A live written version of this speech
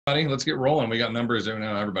Let's get rolling. We got numbers there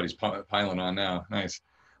now. Everybody's piling on now. Nice.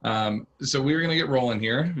 So we're going to get rolling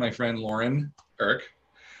here. My friend Lauren Eric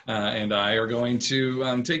and I are going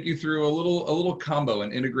to take you through a little combo,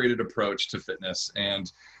 an integrated approach to fitness,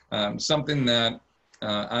 and something that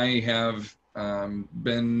I have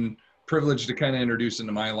been privileged to kind of introduce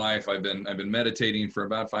into my life. I've been meditating for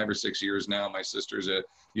about 5 or 6 years now. My sister's a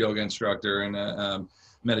yoga instructor and a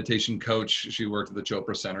meditation coach. She worked at the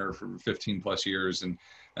Chopra Center for 15 plus years and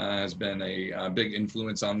has been a big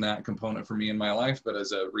influence on that component for me in my life. But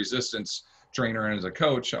as a resistance trainer and as a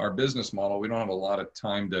coach, our business model, we don't have a lot of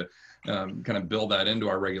time to kind of build that into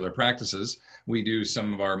our regular practices. We do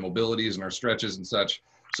some of our mobilities and our stretches and such.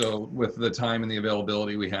 So with the time and the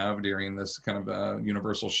availability we have during this kind of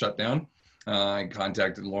universal shutdown, I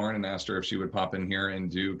contacted Lauren and asked her if she would pop in here and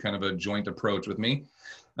do kind of a joint approach with me.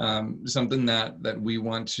 Something that we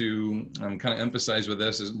want to kind of emphasize with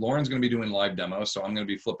this is Lauren's going to be doing live demos. So I'm going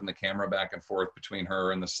to be flipping the camera back and forth between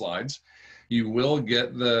her and the slides. You will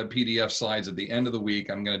get the PDF slides at the end of the week.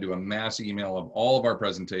 I'm going to do a mass email of all of our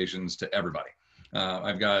presentations to everybody.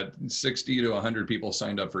 I've got 60 to 100 people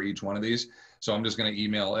signed up for each one of these. So I'm just going to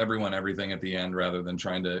email everyone everything at the end rather than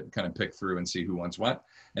trying to kind of pick through and see who wants what.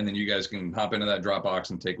 And then you guys can hop into that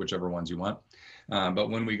Dropbox and take whichever ones you want.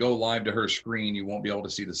 But when we go live to her screen, you won't be able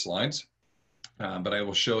to see the slides. But I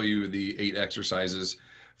will show you the 8 exercises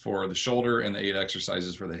for the shoulder and the 8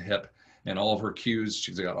 exercises for the hip and all of her cues.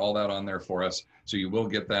 She's got all that on there for us. So you will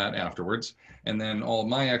get that afterwards. And then all of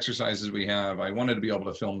my exercises we have, I wanted to be able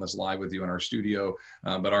to film this live with you in our studio,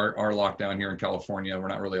 but our lockdown here in California, we're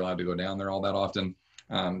not really allowed to go down there all that often.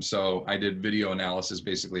 So I did video analysis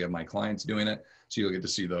basically of my clients doing it. So you'll get to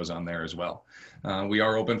see those on there as well. We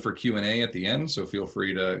are open for Q&A at the end. So feel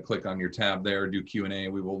free to click on your tab there, do Q&A.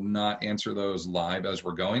 We will not answer those live as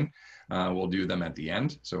we're going. We'll do them at the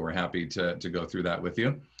end. So we're happy to go through that with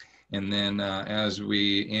you. And then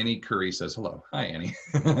Annie Curry says, hello. Hi, Annie.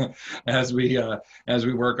 as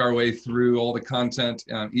we work our way through all the content,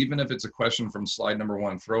 even if it's a question from slide number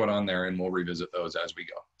 1, throw it on there and we'll revisit those as we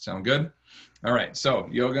go. Sound good? All right, so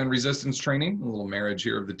yoga and resistance training, a little marriage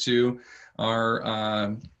here of the two.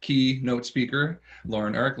 Our keynote speaker,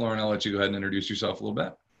 Lauren Eric. Lauren, I'll let you go ahead and introduce yourself a little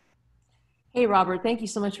bit. Hey, Robert, thank you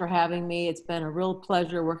so much for having me. It's been a real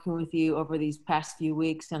pleasure working with you over these past few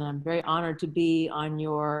weeks, and I'm very honored to be on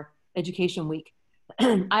your Education Week.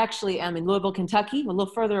 I actually am in Louisville, Kentucky, a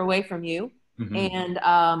little further away from you. Mm-hmm. And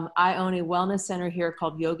I own a wellness center here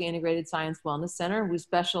called Yoga Integrated Science Wellness Center. We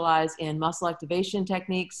specialize in muscle activation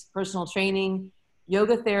techniques, personal training,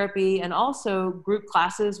 yoga therapy, and also group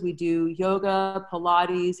classes. We do yoga,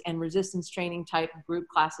 Pilates, and resistance training type group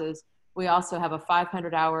classes. We also have a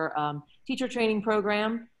 500-hour teacher training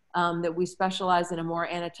program that we specialize in a more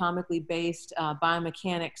anatomically based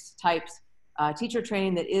biomechanics types teacher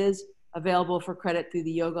training that is available for credit through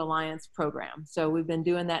the Yoga Alliance program. So we've been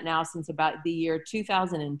doing that now since about the year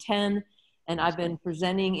 2010, and I've been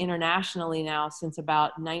presenting internationally now since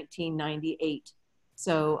about 1998.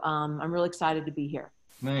 So I'm really excited to be here.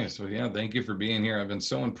 Nice. Well, yeah, thank you for being here. I've been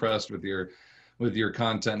so impressed with your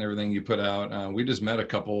content and everything you put out. We just met a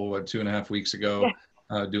couple, 2.5 weeks ago,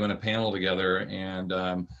 doing a panel together, and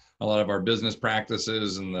a lot of our business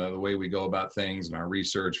practices and the way we go about things and our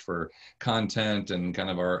research for content and kind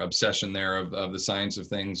of our obsession there of the science of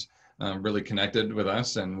things really connected with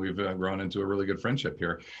us, and we've grown into a really good friendship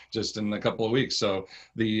here just in a couple of weeks. So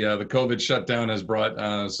the COVID shutdown has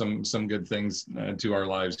brought some good things to our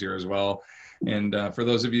lives here as well. And for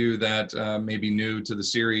those of you that may be new to the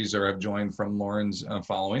series or have joined from Lauren's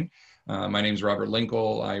following, my name is Robert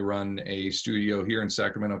Linkle. I run a studio here in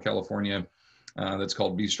Sacramento, California, that's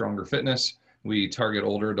called Be Stronger Fitness. We target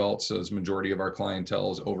older adults, so the majority of our clientele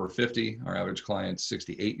is over 50. Our average client's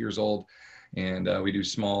 68 years old, and we do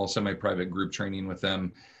small semi-private group training with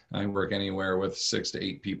them. I work anywhere with 6 to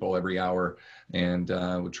 8 people every hour, and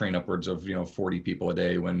we train upwards of 40 people a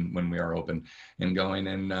day when we are open and going.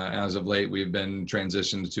 And as of late, we've been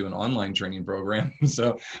transitioned to an online training program.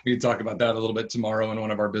 So we can talk about that a little bit tomorrow in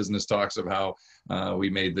one of our business talks of how we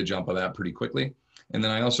made the jump of that pretty quickly. And then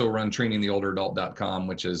I also run trainingtheolderadult.com,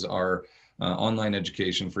 which is our online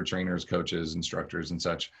education for trainers, coaches, instructors, and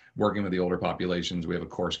such, working with the older populations. We have a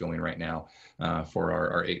course going right now for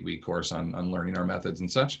our 8-week course on learning our methods and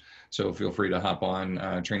such. So feel free to hop on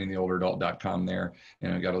trainingtheolderadult.com there.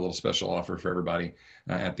 And I've got a little special offer for everybody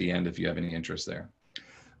at the end if you have any interest there.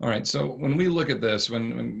 All right, so when we look at this,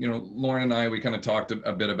 when Lauren and I, we kind of talked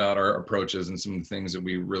a bit about our approaches and some things that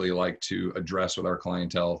we really like to address with our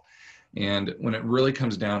clientele. And when it really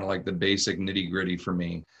comes down to like the basic nitty gritty for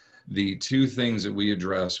me, the two things that we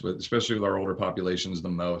address with, especially with our older populations the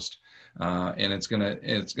most, And it's gonna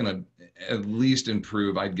at least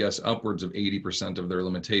improve, I'd guess, upwards of 80% of their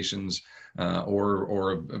limitations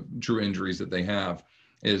or true injuries that they have,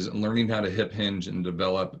 is learning how to hip hinge and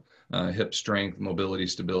develop hip strength, mobility,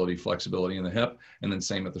 stability, flexibility in the hip, and then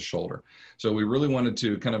same at the shoulder. So we really wanted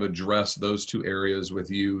to kind of address those two areas with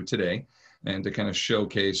you today and to kind of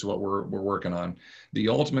showcase what we're working on. The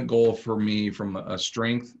ultimate goal for me from a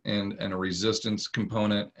strength and a resistance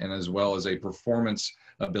component, and as well as a performance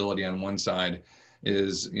ability on one side,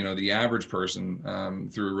 is, you know, the average person,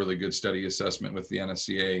 through a really good study assessment with the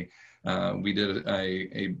NSCA, we did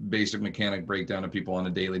a basic mechanic breakdown of people on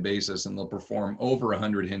a daily basis, and they'll perform over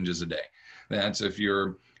 100 hinges a day. That's if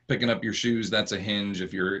you're picking up your shoes, that's a hinge.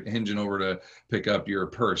 If you're hinging over to pick up your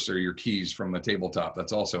purse or your keys from a tabletop,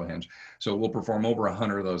 that's also a hinge. So we'll perform over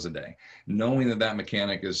 100 of those a day. Knowing that that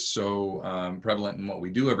mechanic is so prevalent in what we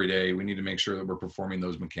do every day, we need to make sure that we're performing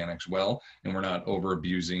those mechanics well, and we're not over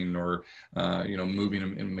abusing or moving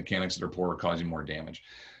them in mechanics that are poor or causing more damage.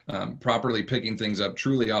 Properly picking things up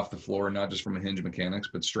truly off the floor, not just from a hinge mechanics,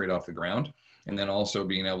 but straight off the ground. And then also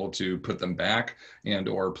being able to put them back and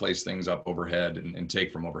or place things up overhead and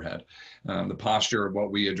take from overhead. The posture of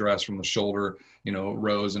what we address from the shoulder,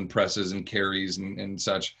 rows and presses and carries and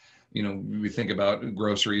such. We think about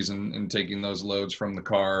groceries and taking those loads from the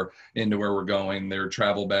car into where we're going, their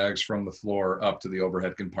travel bags from the floor up to the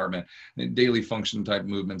overhead compartment, daily function type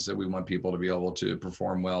movements that we want people to be able to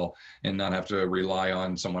perform well and not have to rely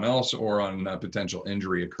on someone else or on potential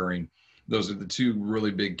injury occurring. Those are the two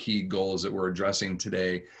really big key goals that we're addressing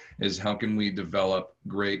today, is how can we develop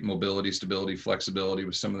great mobility, stability, flexibility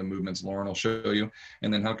with some of the movements Lauren will show you,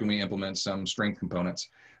 and then how can we implement some strength components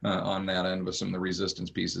on that end with some of the resistance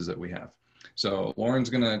pieces that we have. So Lauren's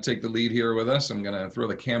going to take the lead here with us. I'm going to throw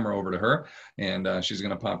the camera over to her, and she's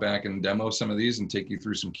going to pop back and demo some of these and take you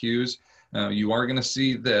through some cues. You are going to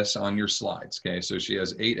see this on your slides. Okay, so she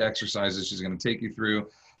has 8 exercises she's going to take you through.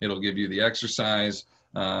 It'll give you the exercise,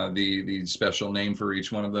 the special name for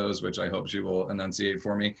each one of those, which I hope she will enunciate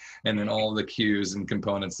for me, and then all the cues and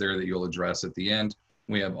components there that you'll address at the end.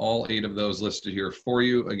 We have all 8 of those listed here for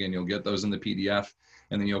you. Again, you'll get those in the PDF,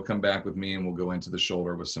 and then you'll come back with me and we'll go into the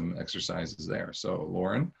shoulder with some exercises there. So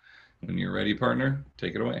Lauren, when you're ready, partner,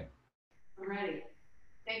 take it away. I'm ready.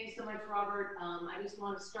 Thank you so much, Robert. I just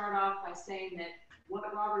want to start off by saying that what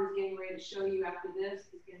Robert is getting ready to show you after this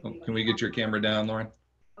is going to be... Can we get your camera down, Lauren?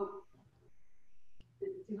 Oh. Is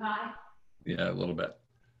it too high? Yeah, a little bit.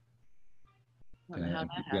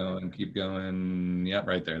 Keep going. Yep,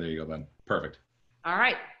 right there. There you go, bud. Perfect. All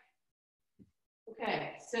right.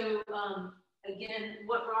 Okay, so again,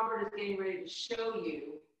 what Robert is getting ready to show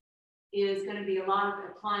you is going to be a lot of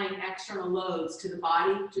applying external loads to the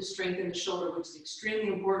body to strengthen the shoulder, which is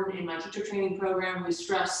extremely important. In my teacher training program, we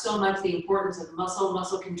stress so much the importance of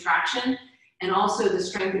muscle contraction, and also the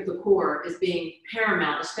strength of the core is being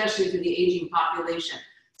paramount, especially for the aging population.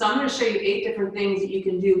 So I'm going to show you 8 different things that you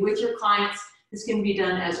can do with your clients. This can be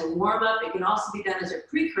done as a warm-up. It can also be done as a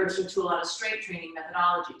precursor to a lot of strength training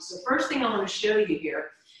methodologies. So first thing I want to show you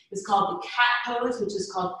here is called the cat pose, which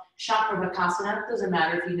is called Chakravarkasana. It doesn't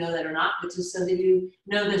matter if you know that or not, but just so that you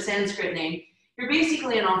know the Sanskrit name. You're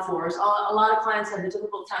basically in all fours. A lot of clients have a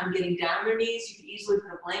difficult time getting down on their knees. You can easily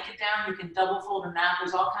put a blanket down. You can double fold a mat.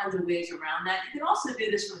 There's all kinds of ways around that. You can also do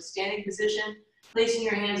this from a standing position, placing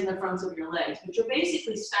your hands in the fronts of your legs. But you're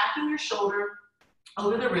basically stacking your shoulder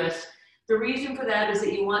over the wrist. The reason for that is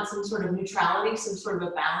that you want some sort of neutrality, some sort of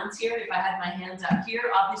a balance here. If I had my hands out here,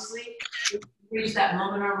 obviously, it would reach that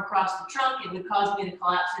moment arm across the trunk. It would cause me to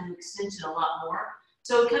collapse into extension a lot more.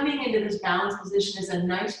 So coming into this balance position is a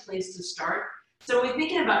nice place to start. So when we're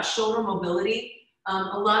thinking about shoulder mobility,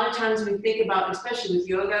 a lot of times we think about, especially with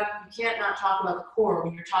yoga, you can't not talk about the core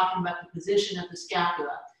when you're talking about the position of the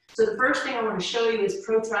scapula. So the first thing I want to show you is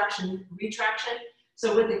protraction, retraction.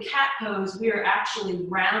 So with the cat pose, we are actually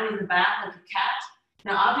rounding the back like a cat.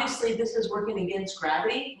 Now, obviously, this is working against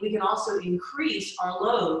gravity. We can also increase our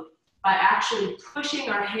load by actually pushing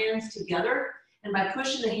our hands together. And by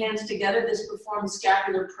pushing the hands together, this performs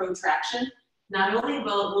scapular protraction. Not only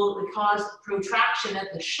will it cause protraction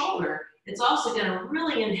at the shoulder, it's also going to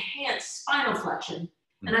really enhance spinal flexion.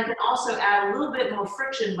 And I can also add a little bit more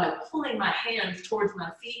friction by pulling my hands towards my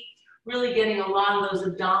feet, really getting a lot of those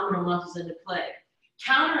abdominal muscles into play.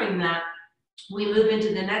 Countering that, we move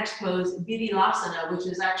into the next pose, Vidilasana, which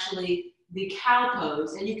is actually the cow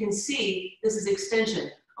pose. And you can see this is extension.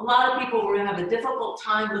 A lot of people are going to have a difficult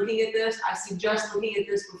time looking at this. I suggest looking at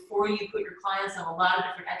this before you put your clients on a lot of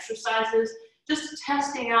different exercises, just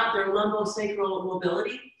testing out their lumbosacral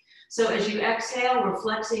mobility. So as you exhale, we're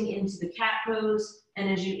flexing into the cat pose, and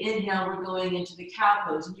as you inhale, we're going into the cow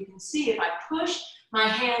pose. And you can see if I push my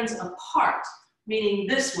hands apart, meaning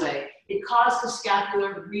this way, it causes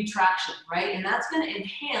scapular retraction, right? And that's going to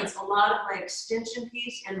enhance a lot of my extension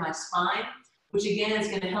piece and my spine, which again is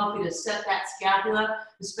going to help you to set that scapula,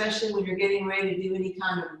 especially when you're getting ready to do any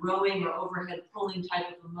kind of rowing or overhead pulling type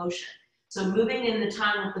of motion. So moving in the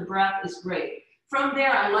time with the breath is great. From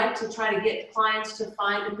there, I like to try to get clients to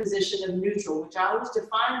find a position of neutral, which I always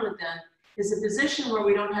define with them is a position where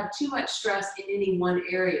we don't have too much stress in any one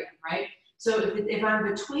area, right? So if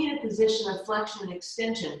I'm between a position of flexion and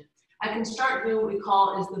extension, I can start doing what we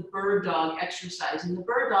call is the bird dog exercise. And the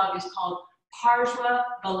bird dog is called Parsva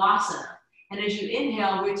Balasana. And as you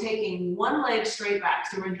inhale, we're taking one leg straight back,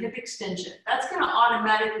 so we're in hip extension. That's going to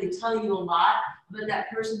automatically tell you a lot about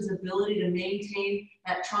that person's ability to maintain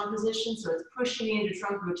that trunk position. So it's pushing me into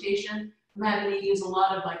trunk rotation. I'm having to use a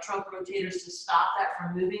lot of my trunk rotators to stop that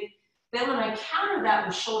from moving. Then when I counter that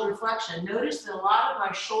with shoulder flexion, notice that a lot of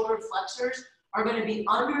my shoulder flexors are going to be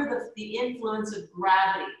under the influence of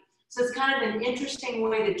gravity. So it's kind of an interesting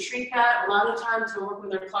way to treat that. A lot of times we work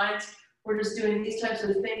with our clients, we're just doing these types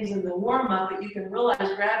of things in the warm-up, but you can realize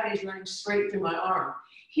gravity is running straight through my arm.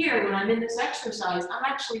 Here, when I'm in this exercise, I'm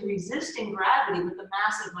actually resisting gravity with the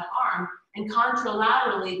mass of my arm and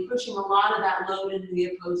contralaterally pushing a lot of that load into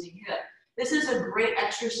the opposing hip. This is a great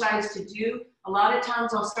exercise to do. A lot of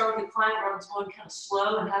times I'll start with a client where I'm going kind of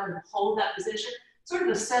slow and having to hold that position, sort of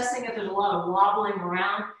assessing if there's a lot of wobbling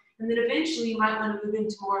around. And then eventually you might want to move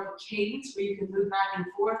into more of a cadence where you can move back and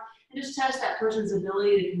forth and just test that person's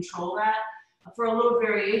ability to control that. For a little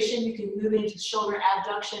variation, you can move into shoulder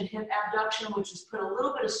abduction, hip abduction, which is put a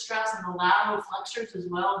little bit of stress on the lateral flexors as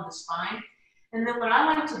well in the spine. And then what I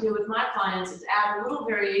like to do with my clients is add a little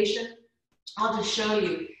variation. I'll just show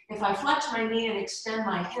you. If I flex my knee and extend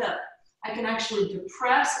my hip, I can actually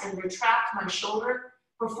depress and retract my shoulder,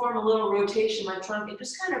 perform a little rotation in my trunk, and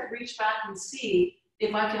just kind of reach back and see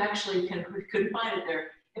if I can actually, couldn't find it there,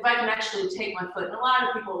 if I can actually take my foot. And a lot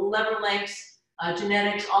of people, lever lengths,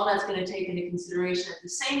 genetics, all that's going to take into consideration. At the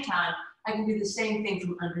same time, I can do the same thing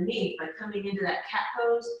from underneath by coming into that cat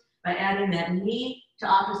pose, by adding that knee to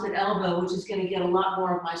opposite elbow, which is going to get a lot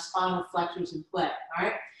more of my spinal flexors in play, all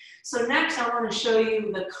right? So next, I want to show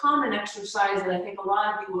you the common exercise that I think a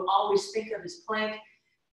lot of you will always think of as plank.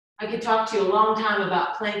 I could talk to you a long time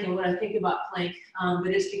about plank and what I think about plank, but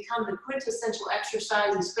it's become the quintessential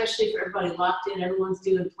exercise, especially for everybody locked in, everyone's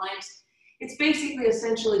doing planks. It's basically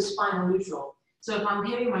essentially spinal neutral. So if I'm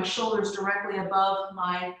hitting my shoulders directly above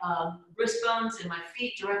my wrist bones and my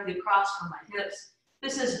feet directly across from my hips,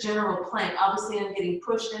 this is general plank. Obviously, I'm getting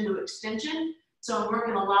pushed into extension, so I'm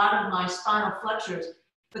working a lot of my spinal flexors.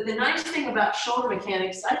 But the nice thing about shoulder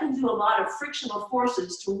mechanics, I can do a lot of frictional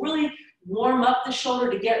forces to really warm up the shoulder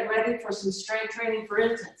to get ready for some strength training. For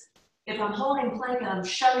instance, if I'm holding plank and I'm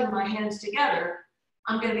shoving my hands together,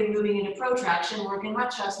 I'm going to be moving into protraction, working my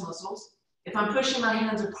chest muscles. If I'm pushing my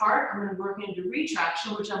hands apart, I'm going to work into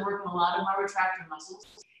retraction, which I'm working a lot of my retractor muscles.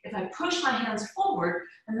 If I push my hands forward,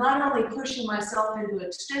 I'm not only pushing myself into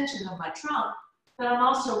extension of my trunk, but I'm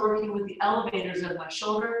also working with the elevators of my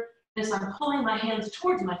shoulder. As I'm pulling my hands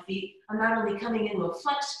towards my feet, I'm not only coming into a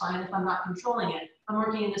flex spine if I'm not controlling it, I'm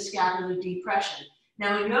working into scapular depression.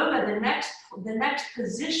 Now in yoga, the next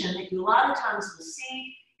position that you a lot of times will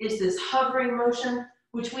see is this hovering motion,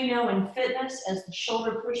 which we know in fitness as the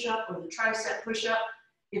shoulder push-up or the tricep push-up.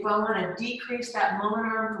 If I want to decrease that moment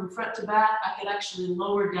arm from front to back, I could actually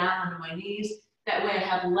lower down onto my knees. That way I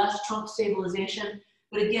have less trunk stabilization.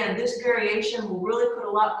 But again, this variation will really put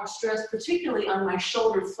a lot more stress, particularly on my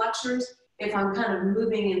shoulder flexors, if I'm kind of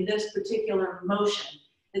moving in this particular motion.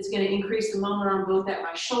 It's going to increase the moment arm both at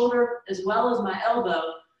my shoulder as well as my elbow.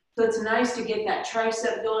 So it's nice to get that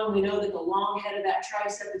tricep going. We know that the long head of that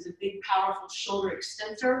tricep is a big, powerful shoulder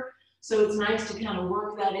extensor. So it's nice to kind of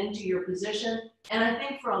work that into your position. And I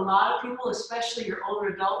think for a lot of people, especially your older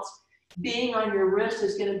adults, being on your wrist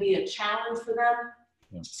is going to be a challenge for them.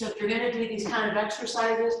 So if you're going to do these kind of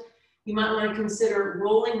exercises, you might want to consider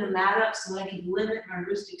rolling the mat up so I can limit my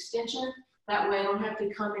wrist extension. That way I don't have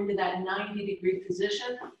to come into that 90-degree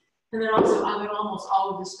position. And then also I would almost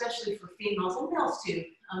always, especially for females and males too,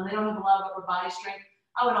 they don't have a lot of upper body strength.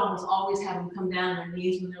 I would almost always have them come down on their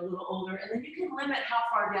knees when they're a little older. And then you can limit how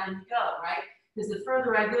far down you go, right? Because the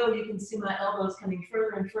further I go, you can see my elbows coming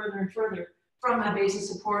further and further and further from my base of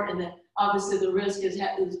support. And then obviously the risk is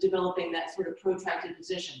developing that sort of protracted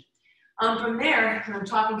position. From there, and I'm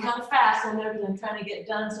talking kind of fast, I know because I'm trying to get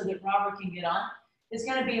done so that Robert can get on. is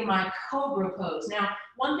going to be my cobra pose. Now,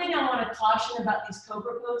 one thing I want to caution about these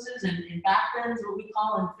cobra poses and back bends, what we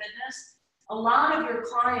call in fitness, a lot of your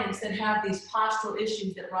clients that have these postural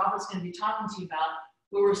issues that Robert's going to be talking to you about,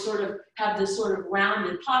 where we sort of have this sort of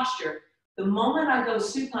rounded posture, the moment I go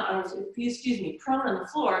supine, prone on the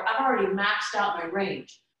floor, I've already maxed out my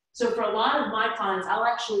range. So for a lot of my clients, I'll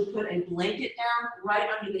actually put a blanket down right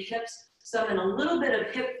under the hips. So in a little bit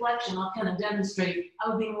of hip flexion, I'll kind of demonstrate, I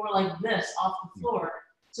would be more like this off the floor,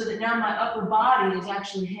 so that now my upper body is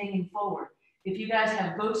actually hanging forward. If you guys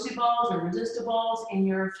have BOSU balls or resistor balls in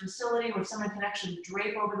your facility where someone can actually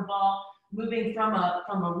drape over the ball, moving from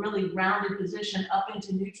a really rounded position up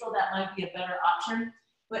into neutral, that might be a better option.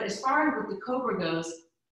 But as far as with the cobra goes,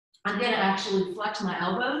 I'm gonna actually flex my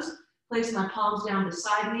elbows, place my palms down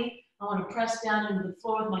beside me. I wanna press down into the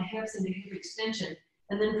floor with my hips into hip extension.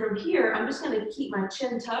 And then from here, I'm just gonna keep my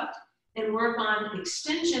chin tucked and work on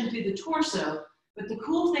extension through the torso. But the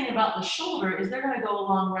cool thing about the shoulder is they're gonna go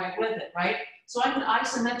along right with it, right? So I can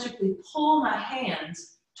isometrically pull my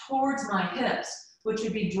hands towards my hips, which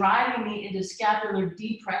would be driving me into scapular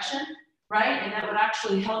depression, right? And that would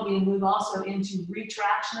actually help me move also into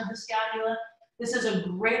retraction of the scapula. This is a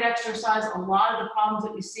great exercise. A lot of the problems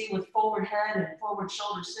that we see with forward head and forward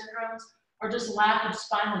shoulder syndromes are just lack of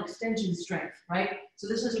spinal extension strength, right? So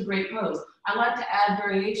this is a great pose. I like to add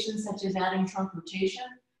variations such as adding trunk rotation.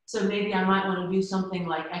 So maybe I might want to do something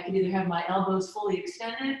like I could either have my elbows fully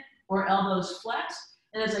extended or elbows flexed.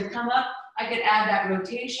 And as I come up, I could add that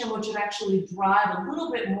rotation, which would actually drive a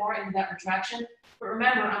little bit more into that retraction. But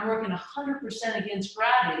remember, I'm working 100% against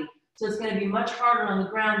gravity, so it's going to be much harder on the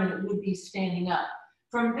ground than it would be standing up.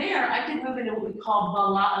 From there, I can move into what we call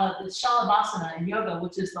the Shalabhasana in yoga,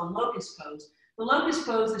 which is the locust pose. The locust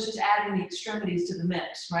pose is just adding the extremities to the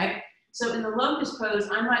mix, right? So in the locust pose,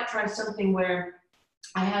 I might try something where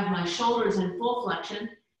I have my shoulders in full flexion,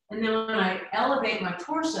 and then when I elevate my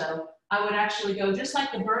torso, I would actually go just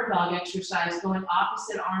like the bird dog exercise, going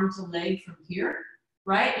opposite arm to leg from here,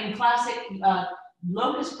 right? In classic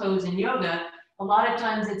locust pose in yoga, a lot of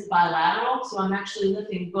times it's bilateral, so I'm actually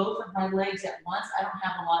lifting both of my legs at once. I don't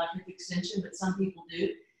have a lot of hip extension, but some people do.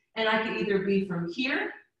 And I could either be from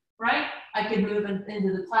here, right? I could move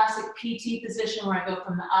into the classic PT position where I go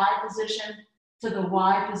from the I position to the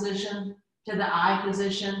Y position to the I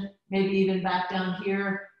position, maybe even back down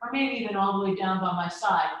here, or maybe even all the way down by my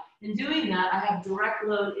side. In doing that, I have direct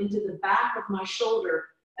load into the back of my shoulder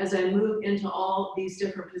as I move into all these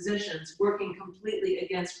different positions, working completely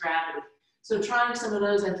against gravity. So trying some of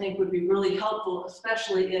those, I think, would be really helpful,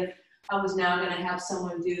 especially if I was now going to have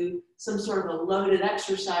someone do some sort of a loaded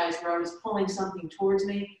exercise where I was pulling something towards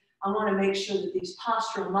me. I want to make sure that these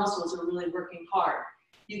postural muscles are really working hard.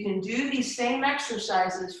 You can do these same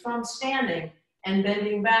exercises from standing and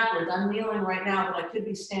bending backwards. I'm kneeling right now, but I could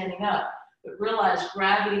be standing up. But realize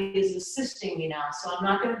gravity is assisting me now, so I'm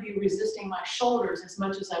not going to be resisting my shoulders as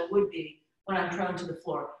much as I would be when I'm prone to the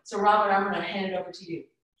floor. So Robert, I'm going to hand it over to you.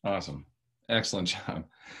 Awesome. Excellent job.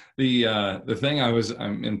 The thing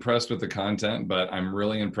I'm impressed with the content, but I'm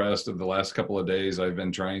really impressed with the last couple of days. I've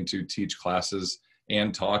been trying to teach classes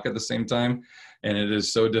and talk at the same time. And it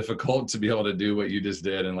is so difficult to be able to do what you just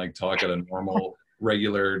did and like talk at a normal,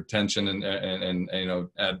 regular tension and you know,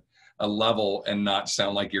 at a level and not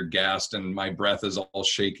sound like you're gassed and my breath is all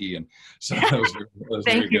shaky. And so that was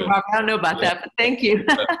Thank you, good. Robert. I don't know about that, but thank you.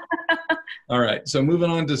 All right, so moving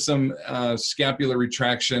on to some scapular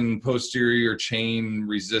retraction, posterior chain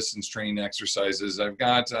resistance training exercises. I've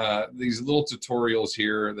got these little tutorials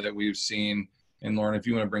here that we've seen. And Lauren, if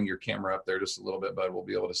you want to bring your camera up there just a little bit, bud, we'll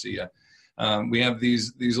be able to see you. We have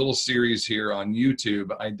these little series here on YouTube.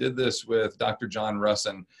 I did this with Dr. John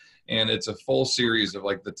Russin, and it's a full series of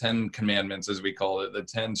like the 10 commandments, as we call it, the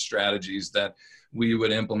 10 strategies that we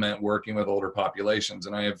would implement working with older populations.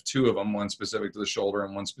 And I have 2 of them, one specific to the shoulder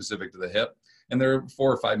and one specific to the hip. And they're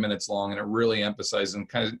 4 or 5 minutes long, and it really emphasizes and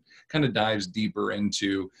kind of dives deeper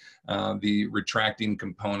into the retracting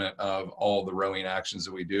component of all the rowing actions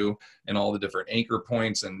that we do, and all the different anchor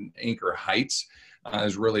points and anchor heights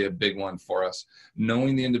is really a big one for us.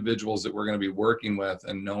 Knowing the individuals that we're going to be working with,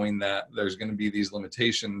 and knowing that there's going to be these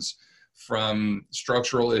limitations from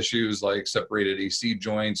structural issues like separated AC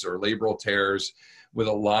joints or labral tears. With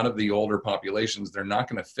a lot of the older populations, they're not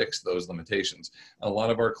going to fix those limitations. A lot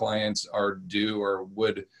of our clients are due or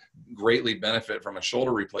would greatly benefit from a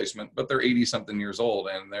shoulder replacement, but they're 80-something years old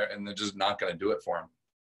and they're just not going to do it for them.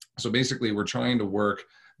 So basically, we're trying to work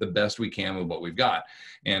the best we can with what we've got.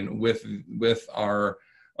 And with our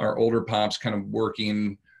older pops kind of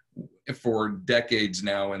working for decades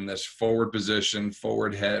now in this forward position,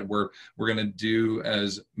 forward head, where we're going to do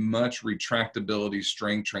as much retractability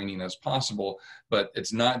strength training as possible. But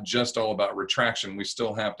it's not just all about retraction. We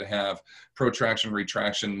still have to have protraction,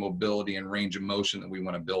 retraction, mobility, and range of motion that we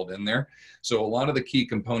want to build in there. So a lot of the key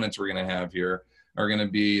components we're going to have here are going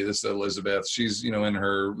to be this Elizabeth. She's, you know, in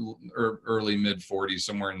her early mid 40s,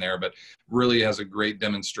 somewhere in there, but really has a great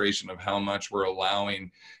demonstration of how much we're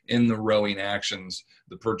allowing in the rowing actions,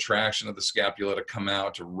 the protraction of the scapula to come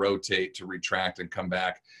out, to rotate, to retract and come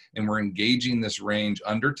back. And we're engaging this range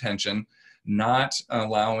under tension, not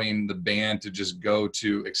allowing the band to just go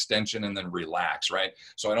to extension and then relax, right?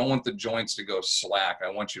 So I don't want the joints to go slack. I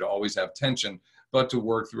want you to always have tension, but to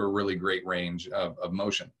work through a really great range of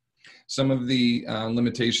motion. Some of the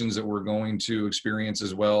limitations that we're going to experience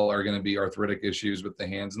as well are going to be arthritic issues with the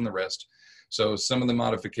hands and the wrist. So some of the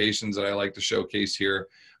modifications that I like to showcase here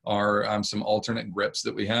are some alternate grips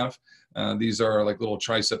that we have. These are like little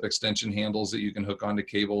tricep extension handles that you can hook onto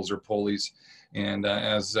cables or pulleys. And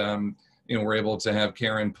as you know, we're able to have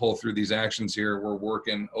Karen pull through these actions here. We're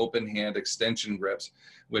working open hand extension grips,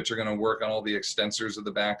 which are going to work on all the extensors of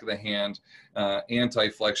the back of the hand,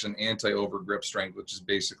 anti-flexion, anti-over grip strength, which is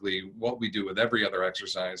basically what we do with every other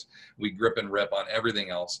exercise. We grip and rip on everything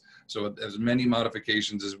else. So as many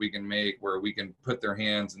modifications as we can make where we can put their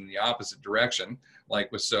hands in the opposite direction, like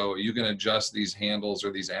with so, you can adjust these handles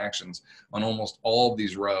or these actions on almost all of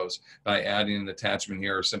these rows by adding an attachment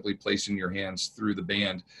here or simply placing your hands through the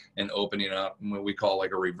band and opening up what we call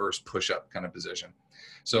like a reverse push-up kind of position.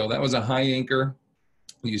 So that was a high anchor.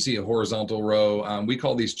 You see a horizontal row. We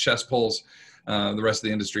call these chest pulls. The rest of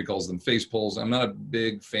the industry calls them face pulls. I'm not a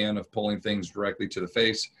big fan of pulling things directly to the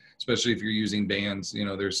face, especially if you're using bands. You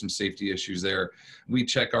know, there's some safety issues there. We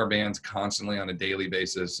check our bands constantly on a daily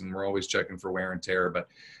basis, and we're always checking for wear and tear, but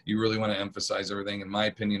you really want to emphasize everything, in my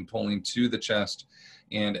opinion, pulling to the chest.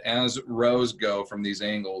 And as rows go from these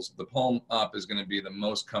angles, the palm up is going to be the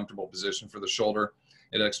most comfortable position for the shoulder.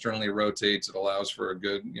 It externally rotates. It allows for a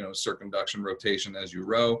good, you know, circumduction rotation as you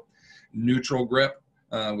row. Neutral grip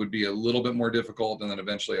would be a little bit more difficult, and then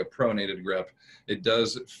eventually a pronated grip. It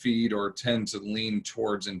does feed or tend to lean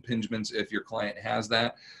towards impingements if your client has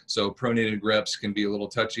that. So pronated grips can be a little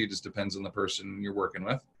touchy. It just depends on the person you're working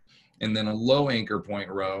with. And then a low anchor point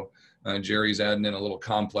row. Jerry's adding in a little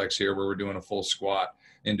complex here where we're doing a full squat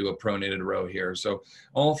into a pronated row here. So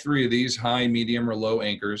all three of these, high, medium, or low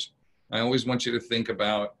anchors, I always want you to think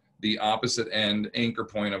about the opposite end anchor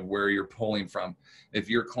point of where you're pulling from. If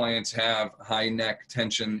your clients have high neck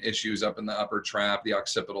tension issues up in the upper trap, the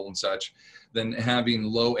occipital and such, then having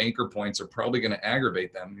low anchor points are probably going to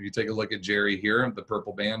aggravate them. If you take a look at Jerry here, the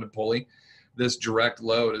purple band pulley, this direct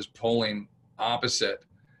load is pulling opposite,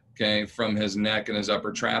 okay, from his neck and his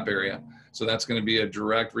upper trap area. So that's going to be a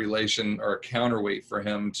direct relation or a counterweight for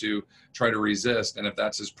him to try to resist. And if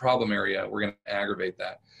that's his problem area, we're going to aggravate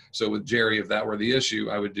that. So with Jerry, if that were the issue,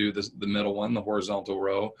 I would do the middle one, the horizontal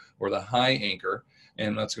row, or the high anchor,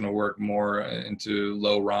 and that's going to work more into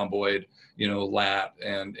low rhomboid, you know, lat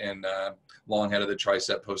and long head of the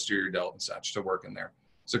tricep, posterior delt and such to work in there.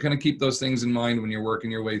 So kind of keep those things in mind when you're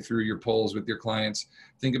working your way through your pulls with your clients.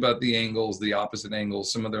 Think about the angles, the opposite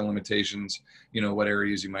angles, some of their limitations, you know, what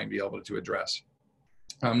areas you might be able to address.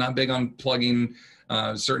 I'm not big on plugging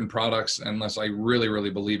certain products unless I really,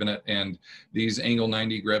 really believe in it. And these Angle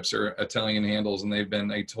 90 grips are Italian handles, and they've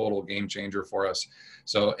been a total game changer for us.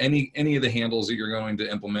 So any of the handles that you're going to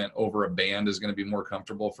implement over a band is going to be more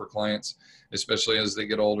comfortable for clients, especially as they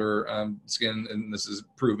get older. Skin, and this is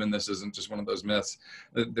proven, this isn't just one of those myths,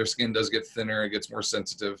 their skin does get thinner, it gets more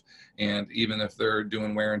sensitive. And even if they're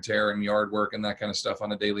doing wear and tear and yard work and that kind of stuff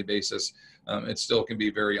on a daily basis, it still can be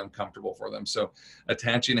very uncomfortable for them. So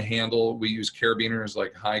attaching a handle, we use carabiners,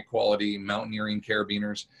 like high quality mountaineering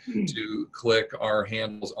carabiners, to click our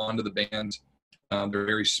handles onto the bands. They're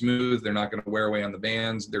very smooth. They're not going to wear away on the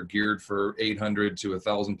bands. They're geared for 800 to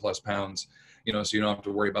 1,000 plus pounds, you know, so you don't have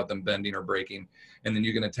to worry about them bending or breaking. And then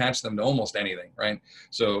you can attach them to almost anything, right?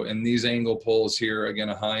 So in these angle pulls here, again,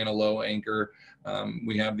 a high and a low anchor.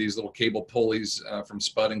 We have these little cable pulleys from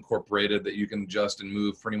Spud Incorporated that you can adjust and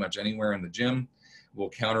move pretty much anywhere in the gym. We'll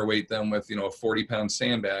counterweight them with, you know, a 40-pound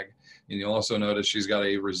sandbag. And you'll also notice she's got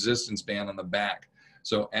a resistance band on the back.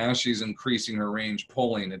 So as she's increasing her range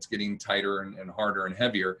pulling, it's getting tighter and harder and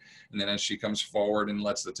heavier. And then as she comes forward and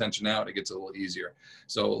lets the tension out, it gets a little easier.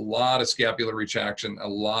 So a lot of scapular retraction, a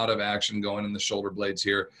lot of action going in the shoulder blades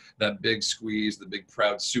here. That big squeeze, the big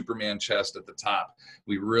proud Superman chest at the top.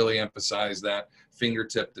 We really emphasize that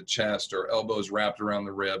fingertip to chest or elbows wrapped around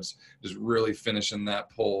the ribs, just really finishing that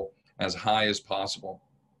pull as high as possible.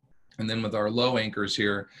 And then with our low anchors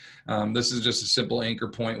here, this is just a simple anchor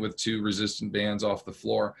point with 2 resistant bands off the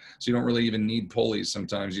floor. So you don't really even need pulleys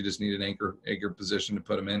sometimes. You just need an anchor position to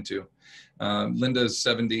put them into. Linda's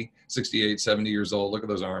 68, 70 years old. Look at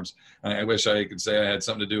those arms. I wish I could say I had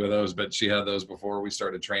something to do with those, but she had those before we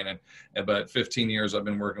started training. But 15 years I've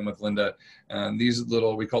been working with Linda. These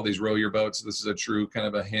little, we call these row your boats. This is a true kind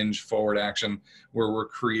of a hinge forward action where we're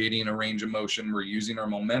creating a range of motion. We're using our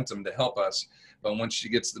momentum to help us. But once she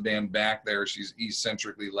gets the band back there, she's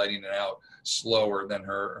eccentrically letting it out slower than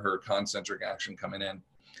her concentric action coming in.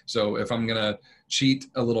 So if I'm going to cheat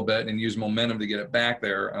a little bit and use momentum to get it back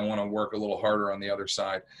there, I want to work a little harder on the other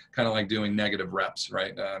side, kind of like doing negative reps,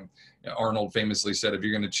 right? Arnold famously said, if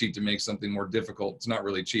you're going to cheat to make something more difficult, it's not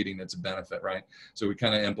really cheating, it's a benefit, right? So we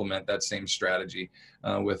kind of implement that same strategy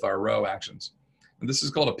with our row actions. And this is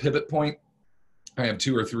called a pivot point. I have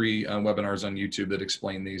 2 or 3 webinars on YouTube that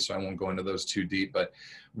explain these, so I won't go into those too deep, but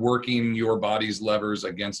working your body's levers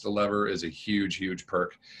against a lever is a huge, huge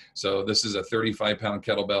perk. So this is a 35-pound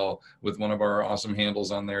kettlebell with one of our awesome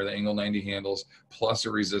handles on there, the angle 90 handles, plus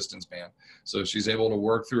a resistance band. So she's able to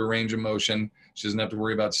work through a range of motion. She doesn't have to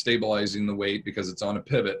worry about stabilizing the weight because it's on a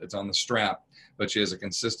pivot, it's on the strap, but she has a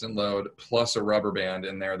consistent load plus a rubber band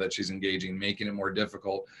in there that she's engaging, making it more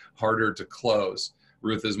difficult, harder to close.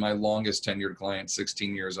 Ruth is my longest tenured client,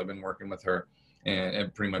 16 years I've been working with her,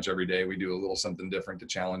 and pretty much every day we do a little something different to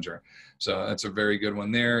challenge her. So that's a very good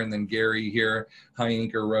one there. And then Gary here, high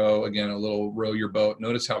anchor row, again, a little row your boat.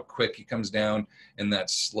 Notice how quick he comes down in that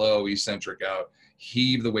slow eccentric out.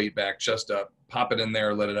 Heave the weight back, chest up, pop it in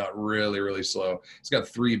there, let it out really, really slow. It's got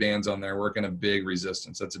 3 bands on there, working a big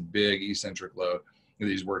resistance. That's a big eccentric load that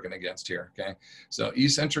he's working against here, okay? So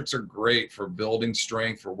eccentrics are great for building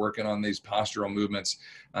strength, for working on these postural movements.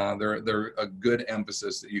 They're a good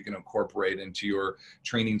emphasis that you can incorporate into your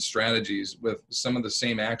training strategies with some of the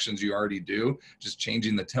same actions you already do, just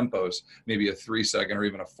changing the tempos, maybe a 3-second or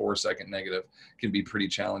even a 4-second negative can be pretty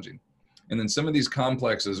challenging. And then some of these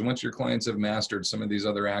complexes, once your clients have mastered some of these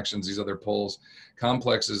other actions, these other pulls,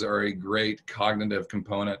 complexes are a great cognitive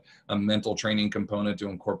component, a mental training component to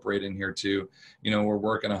incorporate in here too. You know, we're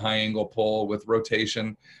working a high angle pull with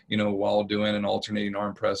rotation, you know, while doing an alternating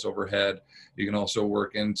arm press overhead. You can also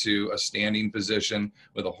work into a standing position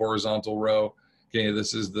with a horizontal row. Okay,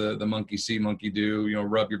 this is the monkey see, monkey do, you know,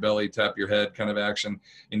 rub your belly, tap your head kind of action.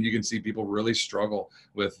 And you can see people really struggle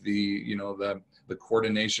with the, you know, the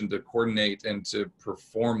coordination to coordinate and to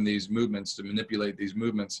perform these movements, to manipulate these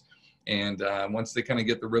movements. And once they kind of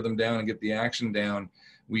get the rhythm down and get the action down,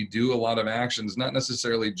 we do a lot of actions, not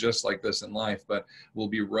necessarily just like this in life, but we'll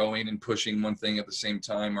be rowing and pushing one thing at the same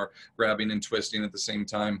time or grabbing and twisting at the same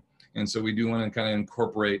time. And so we do want to kind of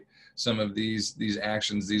incorporate some of these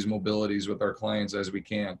actions, these mobilities with our clients as we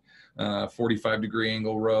can. 45-degree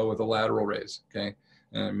angle row with a lateral raise, okay?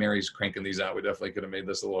 Mary's cranking these out. We definitely could have made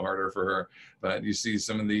this a little harder for her, but you see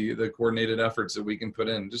some of the coordinated efforts that we can put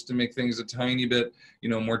in just to make things a tiny bit, you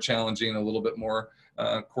know, more challenging, a little bit more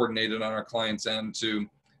coordinated on our client's end to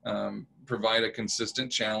provide a consistent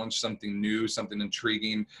challenge, something new, something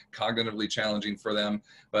intriguing, cognitively challenging for them,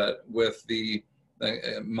 but with the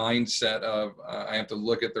mindset of I have to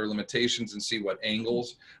look at their limitations and see what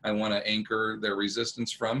angles I want to anchor their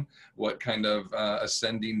resistance from, what kind of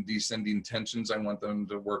ascending, descending tensions I want them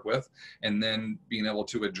to work with, and then being able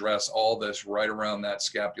to address all this right around that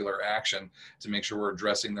scapular action to make sure we're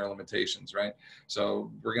addressing their limitations, right?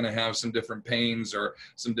 So we're going to have some different pains or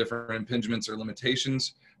some different impingements or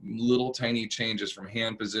limitations. Little tiny changes from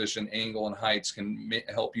hand position, angle, and heights can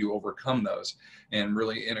help you overcome those and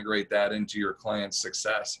really integrate that into your client's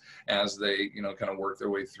success as they, you know, kind of work their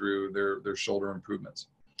way through their shoulder improvements.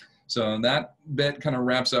 So that bit kind of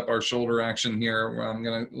wraps up our shoulder action here. I'm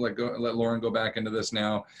going to let Lauren go back into this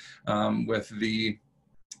now with the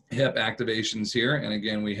hip activations here. And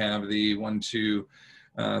again, we have the 1, 2,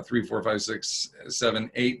 3, 4, 5, 6,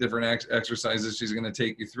 7, 8 different exercises she's going to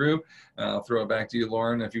take you through. I'll throw it back to you,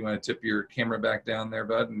 Lauren, if you want to tip your camera back down there,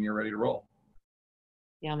 bud, and you're ready to roll.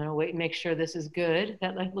 Yeah, I'm going to wait and make sure this is good.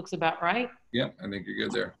 That looks about right. Yep, I think you're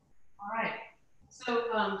good there. All right. So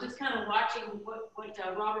just kind of watching what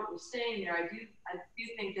Robert was saying there, I do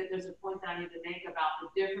think that there's a point that I need to make about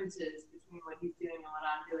the differences between what he's doing and what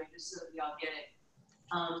I'm doing, just so that y'all get it.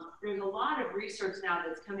 There's a lot of research now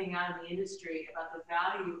that's coming out of the industry about the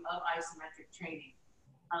value of isometric training.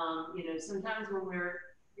 You know, sometimes when we're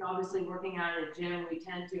obviously working out at a gym, we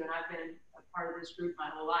tend to, and I've been a part of this group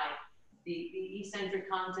my whole life, the eccentric,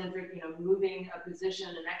 concentric, you know, moving a position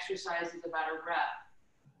and exercise is about a rep.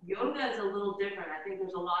 Yoga is a little different. I think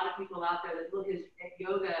there's a lot of people out there that look at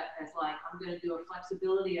yoga as like, I'm going to do a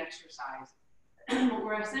flexibility exercise. what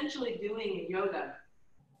we're essentially doing in yoga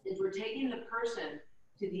is we're taking the person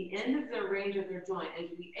to the end of their range of their joint. As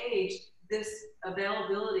we age, this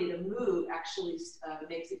availability to move actually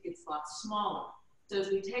makes it gets a lot smaller. So as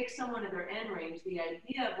we take someone to their end range, the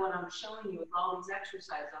idea of what I'm showing you with all these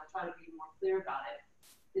exercises, I'll try to be more clear about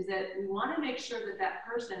it, is that we want to make sure that that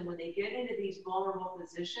person, when they get into these vulnerable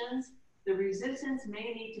positions, the resistance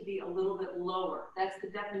may need to be a little bit lower. That's the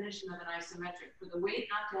definition of an isometric. For the weight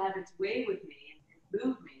not to have its way with me and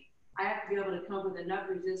move me, I have to be able to come up with enough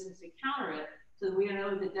resistance to counter it, so that we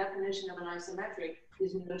know the definition of an isometric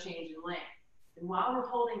is no change in length. And while we're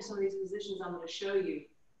holding some of these positions I'm going to show you,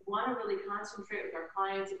 we want to really concentrate with our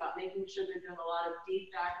clients about making sure they're doing a lot of deep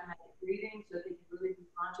diaphragmatic breathing so that they can really be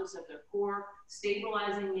conscious of their core,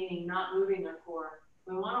 stabilizing, meaning not moving their core.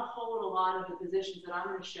 We want to hold a lot of the positions that I'm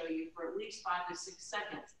going to show you for at least 5 to 6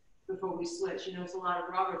 seconds before we switch. You notice a lot of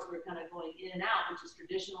Roberts were kind of going in and out, which is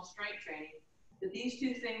traditional strength training. But these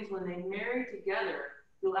two things, when they marry together,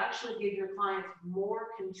 you'll actually give your clients more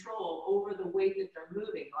control over the weight that they're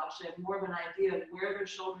moving. You'll actually have more of an idea of where their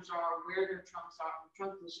shoulders are, where their trunks are, the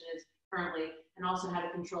trunk position is currently, and also how to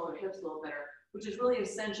control their hips a little better, which is really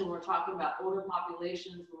essential when we're talking about older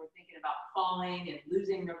populations, when we're thinking about falling and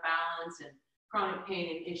losing their balance and chronic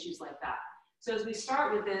pain and issues like that. So as we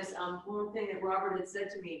start with this, one thing that Robert had said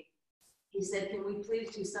to me, he said, can we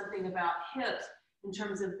please do something about hips in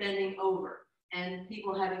terms of bending over and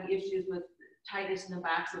people having issues with tightness in the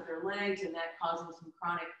backs of their legs, and that causing some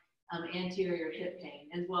chronic anterior hip pain,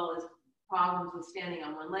 as well as problems with standing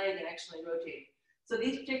on one leg and actually rotating. So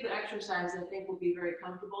these particular exercises I think will be very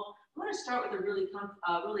comfortable. I'm going to start with a really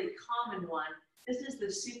common one. This is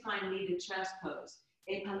the supine knee to chest pose,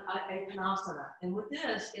 Apanasana. And what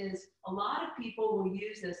this is, a lot of people will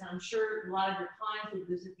use this, and I'm sure a lot of your clients will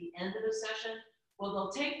do this at the end of the session. Well,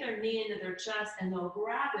 they'll take their knee into their chest and they'll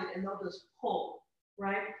grab it and they'll just pull,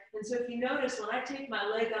 right? And so if you notice, when I take my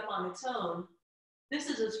leg up on its own, this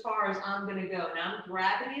is as far as I'm going to go. Now I'm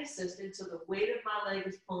gravity assisted, so the weight of my leg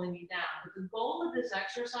is pulling me down. But the goal of this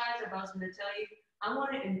exercise, if I was going to tell you, I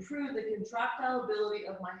want to improve the contractile ability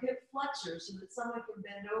of my hip flexors so that someone can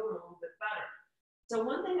bend over a little bit better. So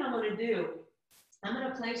one thing I'm going to do, I'm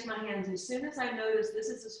going to place my hands as soon as I notice this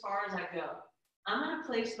is as far as I go. I'm going to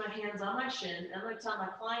place my hands on my shin, and I'm going to tell my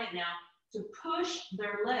client now to push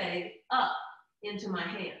their leg up into my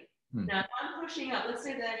hand. Now, if I'm pushing up, let's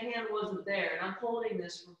say that hand wasn't there, and I'm holding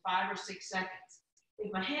this for 5 or 6 seconds.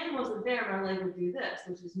 If my hand wasn't there, my leg would do this,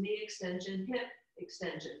 which is knee extension, hip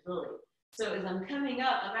extension, really. So as I'm coming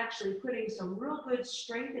up, I'm actually putting some real good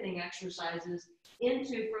strengthening exercises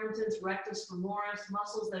into, for instance, rectus femoris,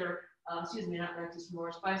 muscles that are, not rectus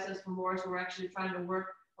femoris, biceps femoris. We're actually trying to work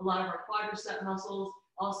a lot of our quadricep muscles.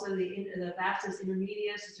 Also, the vastus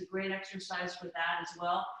intermedius is a great exercise for that as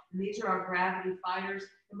well. And these are our gravity fighters.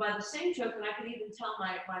 And by the same token, I can even tell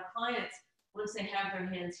my clients, once they have their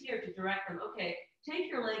hands here, to direct them, okay, take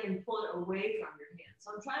your leg and pull it away from your hand.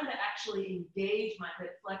 So I'm trying to actually engage my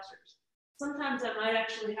hip flexors. Sometimes I might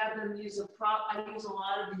actually have them use a prop. I use a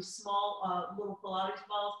lot of these small little Pilates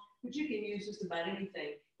balls, but you can use just about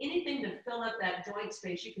anything. Anything to fill up that joint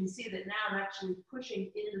space. You can see that now I'm actually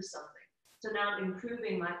pushing into something. So now I'm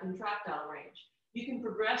improving my contractile range. You can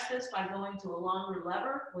progress this by going to a longer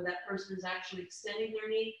lever where that person is actually extending their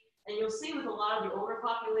knee. And you'll see with a lot of the older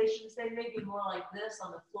populations, they may be more like this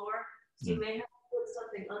on the floor. So you may have to put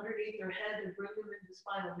something underneath their head and bring them into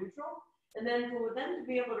spinal neutral. And then for them to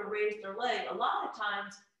be able to raise their leg, a lot of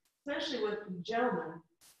times, especially with gentlemen,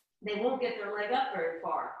 they won't get their leg up very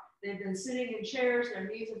far. They've been sitting in chairs, their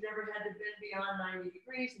knees have never had to bend beyond 90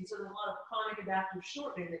 degrees, and so there's a lot of chronic adaptive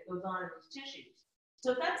shortening that goes on in those tissues.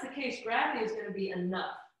 So if that's the case, gravity is going to be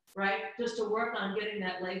enough, right? Just to work on getting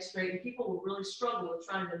that leg straight, and people will really struggle with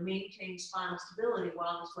trying to maintain spinal stability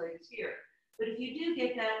while this leg is here. But if you do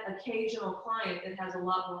get that occasional client that has a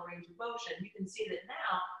lot more range of motion, you can see that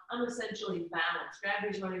now I'm essentially balanced.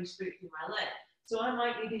 Gravity is running straight through my leg. So I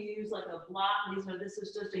might need to use like a block. This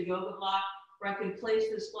is just a yoga block, where I can place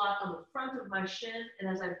this block on the front of my shin, and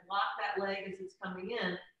as I block that leg as it's coming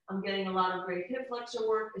in, I'm getting a lot of great hip flexor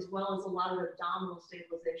work as well as a lot of abdominal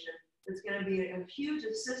stabilization. That's going to be a huge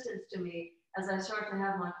assistance to me as I start to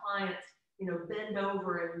have my clients, bend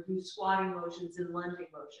over and do squatting motions and lunging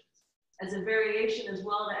motions. As a variation as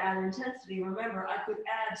well to add intensity, remember, I could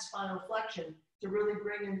add spinal flexion to really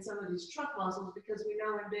bring in some of these trunk muscles, because we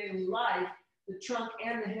know in daily life, the trunk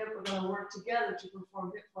and the hip are going to work together to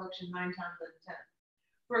perform hip flexion 9 times out of 10.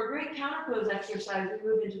 For a great counter pose exercise, we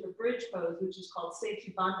move into the bridge pose, which is called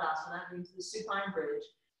Setu Bandhasana. That means the supine bridge.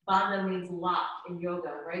 Bandha means lock in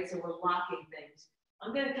yoga, right? So we're locking things.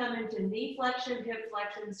 I'm going to come into knee flexion, hip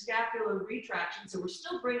flexion, scapular retraction. So we're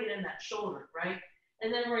still bringing in that shoulder, right?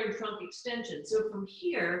 And then we're in trunk extension. So from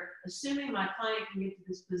here, assuming my client can get to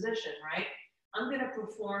this position, right, I'm going to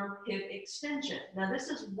perform hip extension. Now this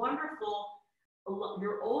is wonderful.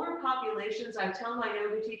 Your older populations, I tell my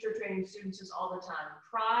yoga teacher training students this all the time,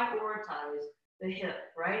 prioritize the hip,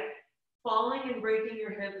 right? Falling and breaking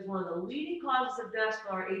your hip is one of the leading causes of death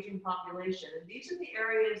for our aging population. And these are the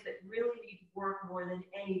areas that really need work more than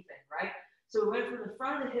anything, right? So we went from the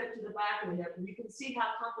front of the hip to the back of the hip, and you can see how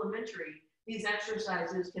complementary these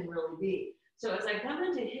exercises can really be. So as I come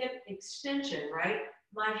into hip extension, right,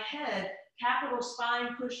 my head, capital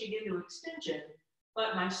spine pushing into extension,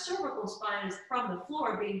 but my cervical spine is from the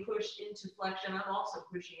floor being pushed into flexion. I'm also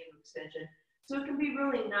pushing into extension. So it can be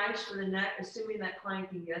really nice for the neck, assuming that client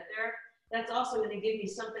can get there. That's also going to give me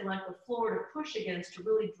something like the floor to push against to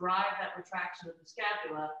really drive that retraction of the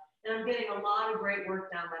scapula. And I'm getting a lot of great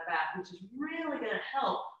work down my back, which is really going to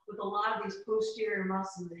help with a lot of these posterior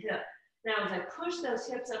muscles in the hip. Now, as I push those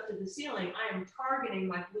hips up to the ceiling, I am targeting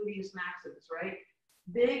my gluteus maximus, right?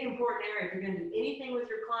 Big, important area. If you're going to do anything with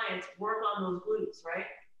your clients, work on those glutes, right?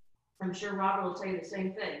 I'm sure Robert will tell you the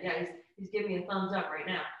same thing. Yeah, he's giving me a thumbs up right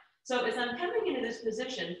now. So as I'm coming into this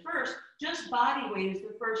position, first, just body weight is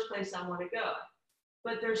the first place I want to go.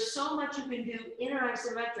 But there's so much you can do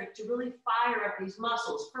inter-isometric to really fire up these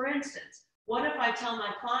muscles. For instance, what if I tell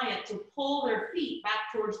my client to pull their feet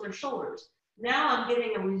back towards their shoulders? Now I'm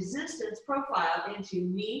getting a resistance profile into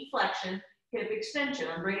knee flexion, hip extension.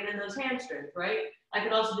 I'm bringing in those hamstrings, right? I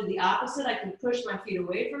could also do the opposite. I can push my feet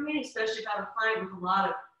away from me, especially if I have a client with a lot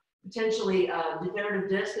of potentially degenerative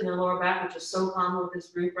disc in their lower back, which is so common with this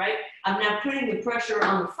group, right? I'm now putting the pressure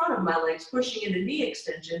on the front of my legs, pushing into knee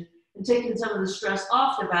extension and taking some of the stress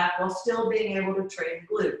off the back while still being able to train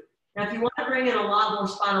glute. Now, if you want to bring in a lot more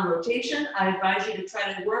spinal rotation, I advise you to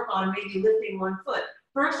try to work on maybe lifting one foot.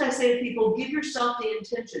 First, I say to people, give yourself the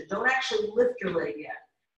intention. Don't actually lift your leg yet.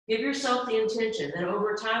 Give yourself the intention. Then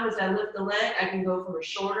over time, as I lift the leg, I can go from a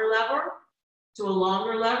shorter lever to a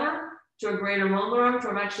longer lever to a greater lumbar arch,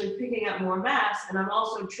 where I'm actually picking up more mass, and I'm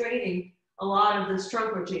also training a lot of this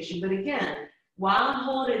trunk rotation. But again, while I'm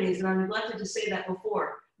holding these, and I neglected to say that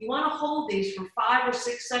before, you want to hold these for 5 or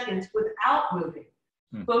 6 seconds without moving,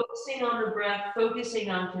 focusing on the breath,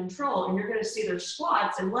 focusing on control, and you're going to see their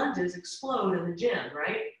squats and lunges explode in the gym,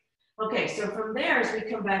 right? Okay, so from there, as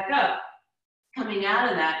we come back up, coming out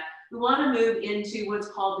of that, we want to move into what's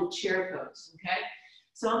called the chair pose, okay?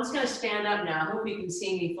 So I'm just going to stand up now. I hope you can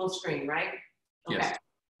see me full screen, right? Okay. Yes.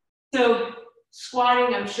 So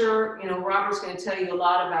squatting, I'm sure, Robert's going to tell you a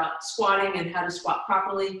lot about squatting and how to squat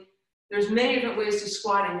properly. There's many different ways to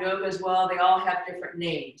squat in yoga as well. They all have different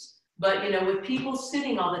names. But, with people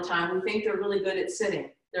sitting all the time, we think they're really good at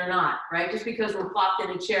sitting. They're not, right? Just because we're plopped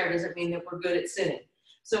in a chair doesn't mean that we're good at sitting.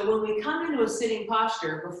 So when we come into a sitting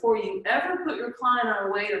posture, before you ever put your client on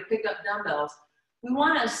a weight or pick up dumbbells, we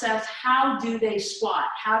want to assess how do they squat?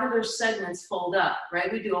 How do their segments fold up,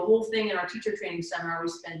 right? We do a whole thing in our teacher training seminar. We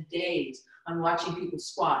spend days on watching people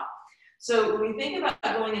squat. So when we think about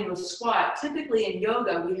going into a squat, typically in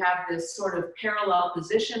yoga, we have this sort of parallel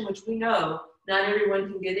position, which we know not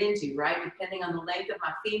everyone can get into, right? Depending on the length of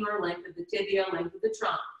my femur, length of the tibia, length of the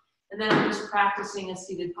trunk. And then I'm just practicing a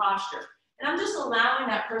seated posture. And I'm just allowing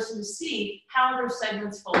that person to see how their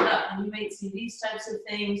segments fold up. And you might see these types of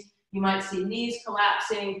things. You might see knees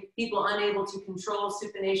collapsing, people unable to control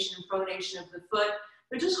supination and pronation of the foot.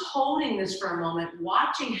 But just holding this for a moment,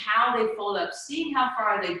 watching how they fold up, seeing how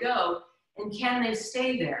far they go, and can they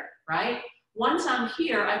stay there, right? Once I'm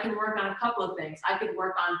here, I can work on a couple of things. I could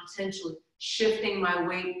work on potentially shifting my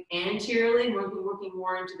weight anteriorly, working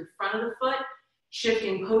more into the front of the foot,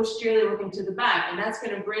 shifting posteriorly, working to the back. And that's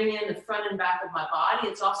going to bring in the front and back of my body.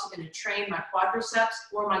 It's also going to train my quadriceps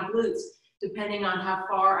or my glutes, depending on how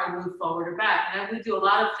far I move forward or back. And we do a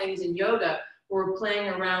lot of things in yoga where we're playing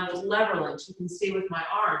around with lever links. You can see with my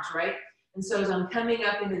arms, right? And so as I'm coming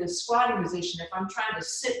up into the squatting position, if I'm trying to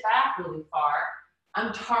sit back really far,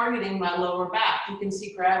 I'm targeting my lower back. You can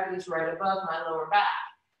see gravity is right above my lower back.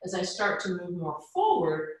 As I start to move more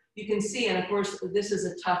forward, you can see, and of course, this is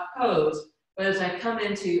a tough pose, but as I come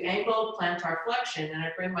into ankle plantar flexion and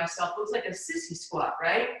I bring myself, looks like a sissy squat,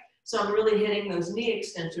 right? So I'm really hitting those knee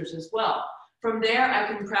extensors as well. From there, I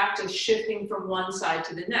can practice shifting from one side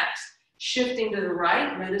to the next. Shifting to the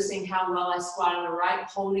right, noticing how well I squat on the right,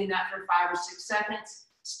 holding that for 5 or 6 seconds,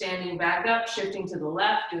 standing back up, shifting to the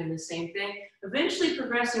left, doing the same thing, eventually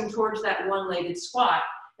progressing towards that one-legged squat,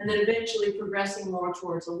 and then eventually progressing more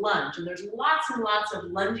towards a lunge. And there's lots and lots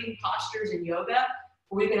of lunging postures in yoga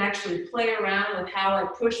where we can actually play around with how I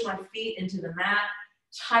push my feet into the mat,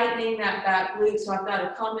 tightening that back glute. So I've got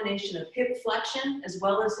a combination of hip flexion as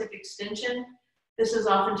well as hip extension. This is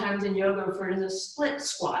oftentimes in yoga referred as a split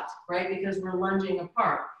squat, right? Because we're lunging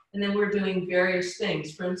apart. And then we're doing various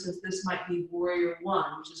things. For instance, this might be warrior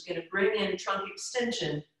one, which is going to bring in trunk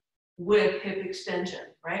extension with hip extension,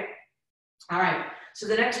 right? All right, so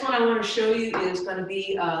the next one I want to show you is going to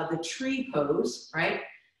be the tree pose, right?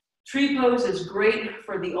 Tree pose is great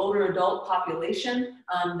for the older adult population.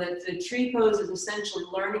 The tree pose is essentially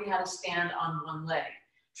learning how to stand on one leg.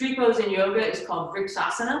 Tree pose in yoga is called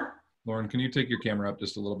Vriksasana. Lauren, can you take your camera up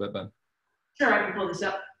just a little bit, Ben? Sure, I can pull this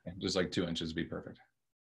up. Yeah, just like 2 inches would be perfect.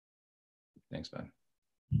 Thanks, Ben.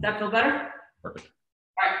 Does that feel better? Perfect.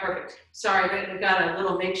 All right, perfect. Sorry, we've got a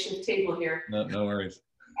little makeshift table here. No worries.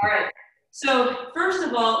 All right. So first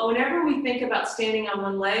of all, whenever we think about standing on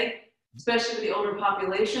one leg, especially with the older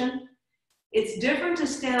population, it's different to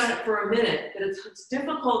stand on it for a minute, but it's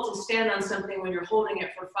difficult to stand on something when you're holding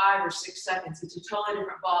it for 5 or 6 seconds. It's a totally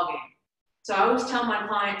different ballgame. So I always tell my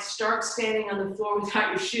clients, start standing on the floor without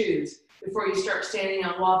your shoes before you start standing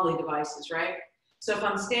on wobbly devices, right? So if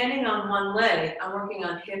I'm standing on one leg, I'm working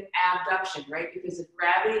on hip abduction, right? Because if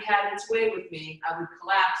gravity had its way with me, I would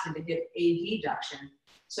collapse into hip adduction.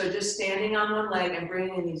 So just standing on one leg and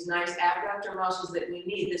bringing in these nice abductor muscles that we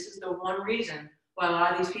need. This is the one reason why a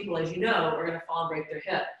lot of these people, as you know, are going to fall and break their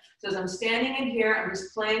hip. So as I'm standing in here, I'm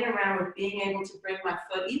just playing around with being able to bring my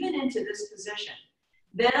foot even into this position.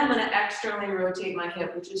 Then I'm going to externally rotate my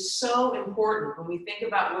hip, which is so important when we think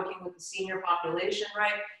about working with the senior population,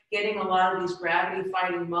 right? Getting a lot of these gravity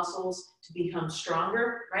fighting muscles to become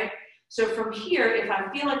stronger, right? So from here, if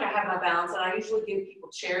I feel like I have my balance, and I usually give people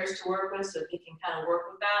chairs to work with so they can kind of work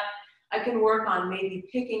with that, I can work on maybe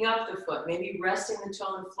picking up the foot, maybe resting the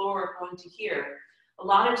toe on the floor or going to here. A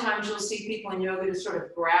lot of times you'll see people in yoga just sort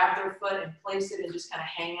of grab their foot and place it and just kind of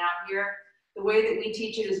hang out here. The way that we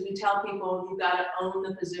teach it is we tell people you've got to own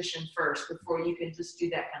the position first before you can just do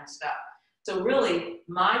that kind of stuff. So really,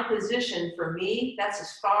 my position for me, that's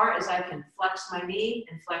as far as I can flex my knee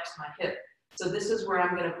and flex my hip. So this is where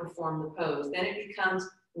I'm going to perform the pose. Then it becomes,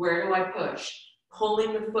 where do I push?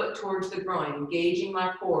 Pulling the foot towards the groin, engaging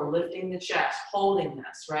my core, lifting the chest, holding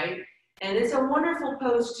this, right? And it's a wonderful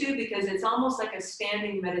pose too, because it's almost like a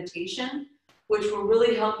standing meditation, which will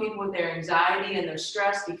really help people with their anxiety and their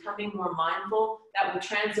stress, becoming more mindful. That will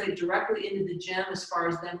translate directly into the gym as far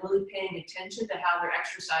as them really paying attention to how their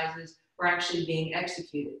exercises are actually being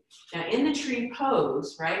executed. Now in the tree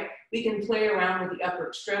pose, right, we can play around with the upper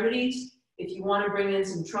extremities. If you want to bring in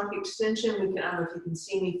some trunk extension, we can, I don't know if you can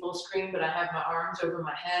see me full screen, but I have my arms over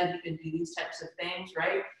my head. You can do these types of things,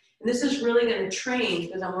 right? And this is really going to train,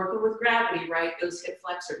 because I'm working with gravity, right, those hip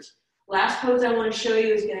flexors. Last pose I want to show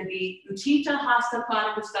you is going to be Utthita Hasta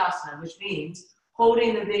Padangusthasana, which means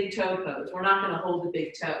holding the big toe pose. We're not going to hold the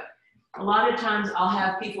big toe. A lot of times I'll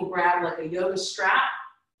have people grab like a yoga strap,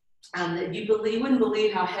 that you wouldn't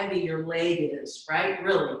believe how heavy your leg is, right?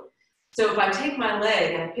 Really. So if I take my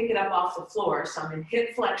leg and I pick it up off the floor, so I'm in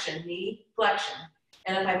hip flexion, knee flexion,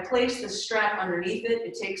 and if I place the strap underneath it,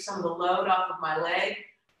 it takes some of the load off of my leg.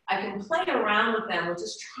 I can play around with them with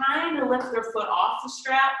just trying to lift their foot off the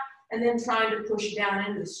strap and then trying to push down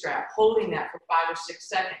into the strap, holding that for 5 or 6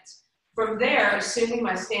 seconds. From there, assuming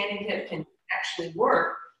my standing hip can actually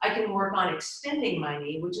work, I can work on extending my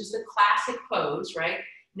knee, which is the classic pose, right?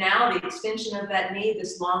 Now the extension of that knee,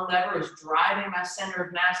 this long lever, is driving my center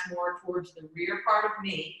of mass more towards the rear part of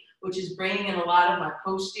me, which is bringing in a lot of my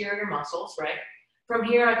posterior muscles, right? From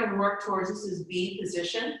here, I can work towards, this is B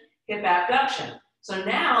position, hip abduction. So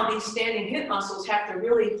now these standing hip muscles have to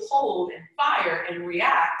really hold and fire and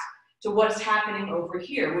react to what's happening over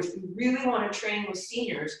here, which we really want to train with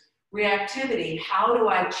seniors. Reactivity, how do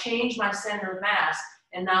I change my center of mass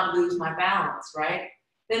and not lose my balance, right?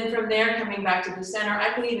 Then from there, coming back to the center,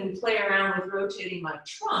 I can even play around with rotating my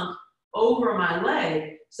trunk over my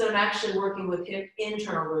leg, so I'm actually working with hip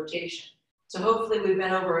internal rotation. So hopefully we've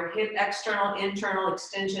been over hip external, internal,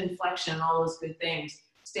 extension, flexion, all those good things,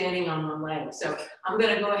 standing on one leg. So I'm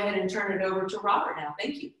going to go ahead and turn it over to Robert now.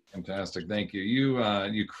 Thank you. Fantastic, thank you.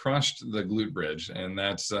 You crushed the glute bridge, and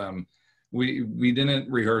that's we didn't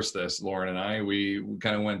rehearse this, Lauren and I. We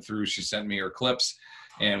kind of went through. She sent me her clips,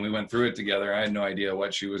 and we went through it together. I had no idea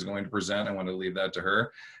what she was going to present. I wanted to leave that to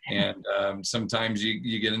her. And sometimes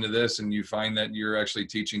you get into this and you find that you're actually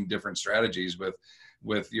teaching different strategies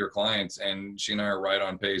with your clients. And she and I are right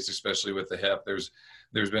on pace, especially with the hip.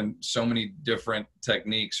 There's been so many different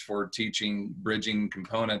techniques for teaching bridging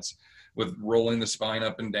components, with rolling the spine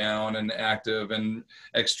up and down and active and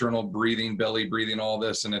external breathing, belly breathing, all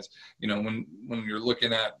this. And it's, you know, when you're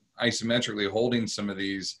looking at, isometrically holding some of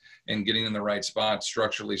these and getting in the right spot,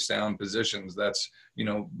 structurally sound positions. That's, you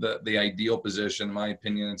know, the ideal position, in my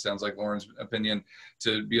opinion. It sounds like Lauren's opinion,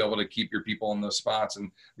 to be able to keep your people in those spots.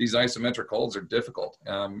 And these isometric holds are difficult.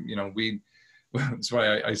 You know, that's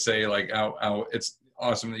why I say, like, how it's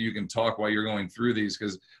awesome that you can talk while you're going through these,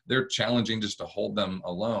 because they're challenging just to hold them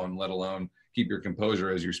alone, let alone keep your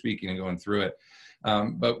composure as you're speaking and going through it.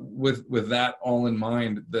 But with that all in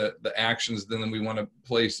mind, the actions then we want to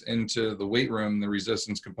place into the weight room, the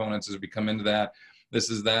resistance components as we come into that. This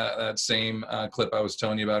is that same clip I was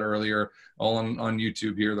telling you about earlier, all on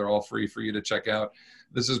YouTube here. They're all free for you to check out.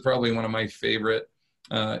 This is probably one of my favorite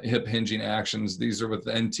hip hinging actions. These are with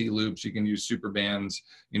the NT loops. You can use super bands,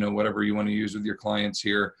 you know, whatever you want to use with your clients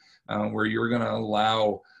here, where you're going to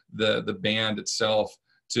allow the band itself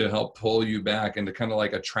to help pull you back into kind of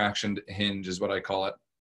like a traction hinge is what I call it.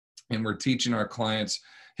 And we're teaching our clients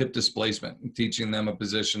hip displacement, teaching them a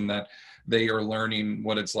position that they are learning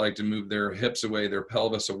what it's like to move their hips away, their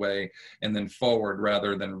pelvis away, and then forward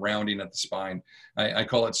rather than rounding at the spine. I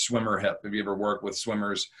call it swimmer hip. If you ever work with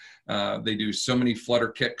swimmers, they do so many flutter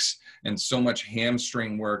kicks and so much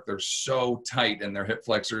hamstring work. They're so tight in their hip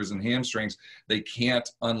flexors and hamstrings, they can't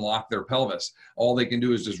unlock their pelvis. All they can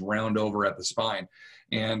do is just round over at the spine.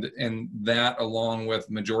 And that, along with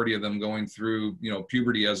majority of them going through, you know,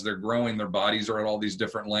 puberty as they're growing, their bodies are at all these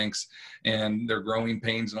different lengths and they're growing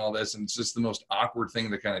pains and all this. And it's just the most awkward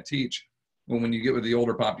thing to kind of teach. When you get with the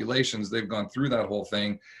older populations, they've gone through that whole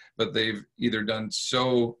thing, but they've either done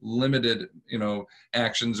so limited, you know,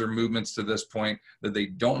 actions or movements to this point that they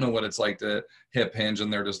don't know what it's like to hip hinge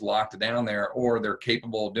and they're just locked down there, or they're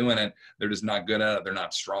capable of doing it. They're just not good at it. They're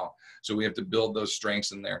not strong. So we have to build those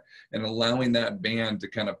strengths in there and allowing that band to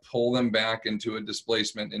kind of pull them back into a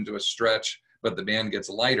displacement, into a stretch, but the band gets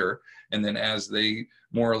lighter. And then as they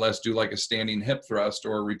more or less do like a standing hip thrust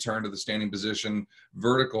or return to the standing position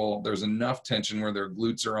vertical, there's enough tension where their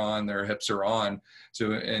glutes are on, their hips are on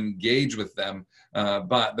to engage with them,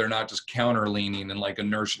 but they're not just counter leaning and like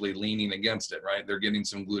inertially leaning against it, right? They're getting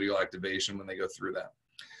some gluteal activation when they go through that.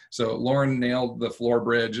 So Lauren nailed the floor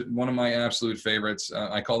bridge, one of my absolute favorites.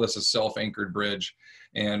 I call this a self-anchored bridge,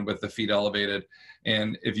 and with the feet elevated.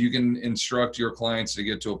 And if you can instruct your clients to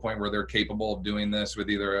get to a point where they're capable of doing this with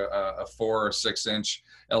either a 4 or 6 inch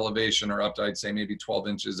elevation, or up to, I'd say, maybe 12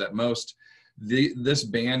 inches at most, this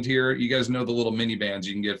band here, you guys know the little mini bands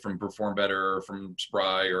you can get from Perform Better or from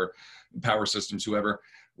Spry or Power Systems, whoever.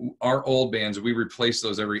 Our old bands, we replace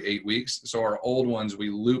those every 8 weeks. So our old ones, we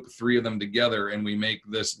loop 3 of them together and we make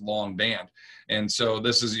this long band. And so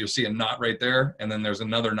this is, you'll see a knot right there. And then there's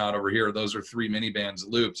another knot over here. Those are 3 mini bands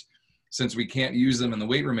looped. Since we can't use them in the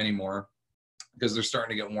weight room anymore because they're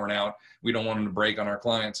starting to get worn out, we don't want them to break on our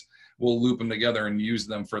clients. We'll loop them together and use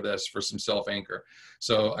them for this, for some self-anchor.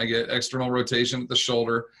 So I get external rotation at the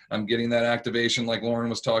shoulder. I'm getting that activation like Lauren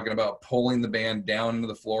was talking about, pulling the band down into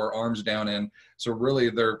the floor, arms down in. So really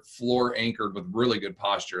they're floor anchored with really good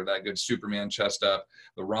posture, that good Superman chest up.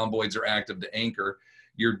 The rhomboids are active to anchor.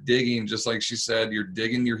 You're digging, just like she said, you're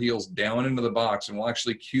digging your heels down into the box, and we'll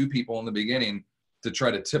actually cue people in the beginning to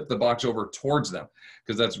try to tip the box over towards them,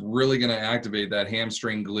 because that's really going to activate that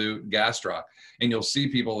hamstring glute gastroc. And you'll see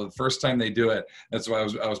people the first time they do it. That's why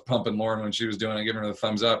I was pumping Lauren when she was doing it, giving her the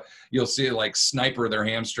thumbs up. You'll see it like sniper their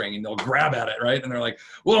hamstring, and they'll grab at it, right? And they're like,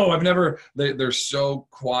 whoa, they're so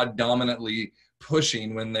quad dominantly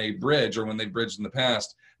pushing when they bridge, or when they bridged in the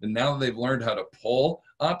past. And now that they've learned how to pull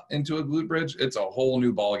up into a glute bridge, it's a whole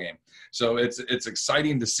new ball game. So it's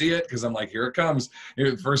exciting to see it, because I'm like, here it comes. Here,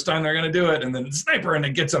 the first time they're going to do it, and then sniper, and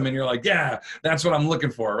it gets them, and you're like, yeah, that's what I'm looking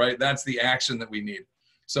for, right? That's the action that we need.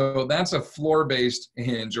 So that's a floor-based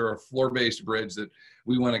hinge or a floor-based bridge that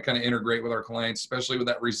we want to kind of integrate with our clients, especially with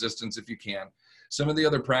that resistance if you can. Some of the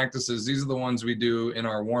other practices, these are the ones we do in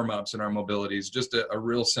our warm-ups and our mobilities, just a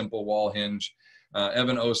real simple wall hinge.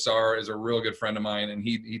 Evan Osar is a real good friend of mine, and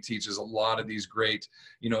he teaches a lot of these great,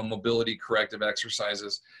 mobility corrective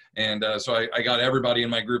exercises. And so I got everybody in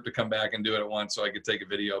my group to come back and do it at once so I could take a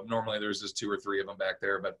video. Normally there's just 2 or 3 of them back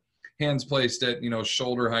there, but hands placed at,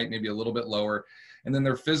 shoulder height, maybe a little bit lower. And then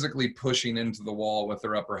they're physically pushing into the wall with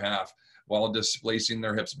their upper half while displacing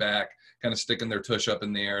their hips back, kind of sticking their tush up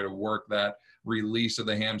in the air to work that release of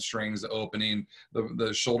the hamstrings, the opening,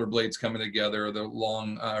 the shoulder blades coming together, the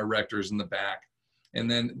long erectors in the back. And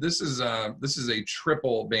then this is a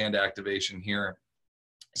triple band activation here.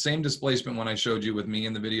 Same displacement one I showed you with me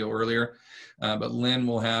in the video earlier, but Lynn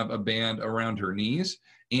will have a band around her knees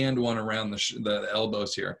and one around the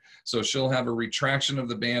elbows here. So she'll have a retraction of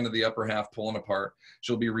the band of the upper half pulling apart.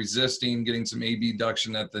 She'll be resisting, getting some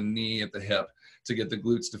abduction at the knee, at the hip. to get the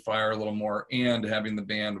glutes to fire a little more, and having the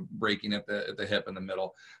band breaking at the hip in the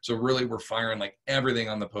middle. So really we're firing like everything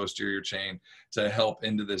on the posterior chain to help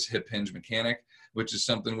into this hip hinge mechanic, which is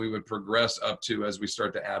something we would progress up to as we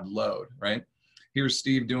start to add load, right? Here's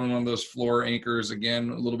Steve doing one of those floor anchors, again,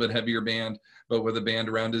 a little bit heavier band, but with a band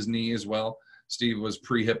around his knee as well. Steve was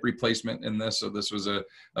pre-hip replacement in this, so this was a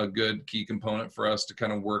good key component for us to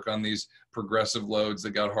kind of work on these progressive loads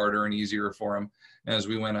that got harder and easier for him as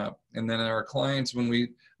we went up. And then our clients, when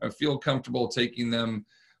we feel comfortable taking them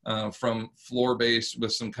from floor base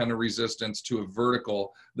with some kind of resistance to a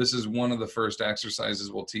vertical, this is one of the first exercises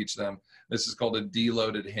we'll teach them. This is called a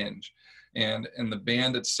deloaded hinge. And the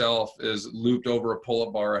band itself is looped over a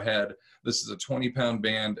pull-up bar ahead. This is a 20-pound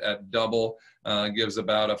band at double, gives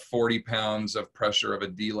about a 40 pounds of pressure of a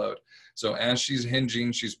deload. So as she's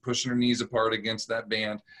hinging, she's pushing her knees apart against that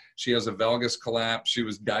band. She has a valgus collapse. She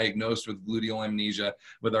was diagnosed with gluteal amnesia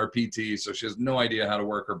with our PT, so she has no idea how to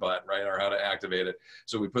work her butt, right, or how to activate it.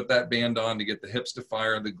 So we put that band on to get the hips to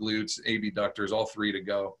fire, the glutes, abductors, all three to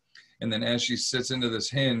go. And then as she sits into this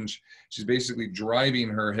hinge, she's basically driving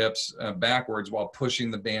her hips backwards while pushing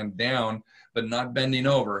the band down, but not bending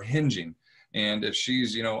over, hinging. And if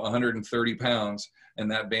she's, 130 pounds and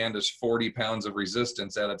that band is 40 pounds of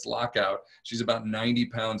resistance at its lockout, she's about 90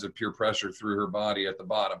 pounds of pure pressure through her body at the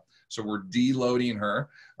bottom. So we're deloading her,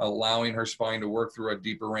 allowing her spine to work through a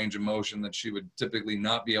deeper range of motion that she would typically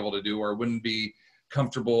not be able to do, or wouldn't be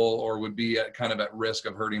comfortable, or would be kind of at risk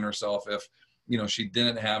of hurting herself if she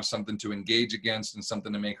didn't have something to engage against and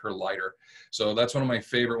something to make her lighter. So that's one of my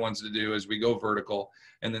favorite ones to do as we go vertical.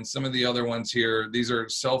 And then some of the other ones here, these are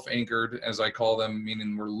self-anchored, as I call them,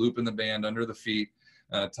 meaning we're looping the band under the feet.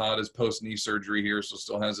 Todd is post-knee surgery here, so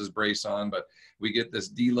still has his brace on, but we get this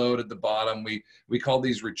deload at the bottom. We call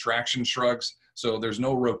these retraction shrugs. So there's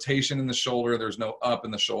no rotation in the shoulder. There's no up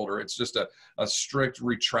in the shoulder. It's just a strict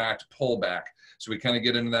retract pullback. So we kind of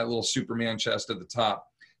get into that little Superman chest at the top.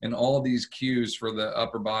 And all of these cues for the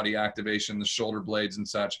upper body activation, the shoulder blades and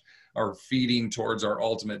such, are feeding towards our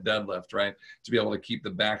ultimate deadlift, right? To be able to keep the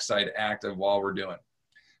backside active while we're doing.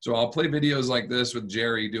 So I'll play videos like this with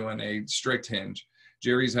Jerry doing a strict hinge.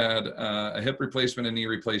 Jerry's had a hip replacement, a knee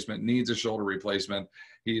replacement, needs a shoulder replacement.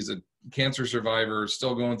 He's a cancer survivor,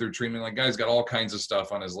 still going through treatment. Like, guy's got all kinds of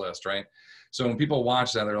stuff on his list, right? So when people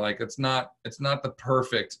watch that, they're like, it's not the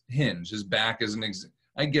perfect hinge. His back isn't,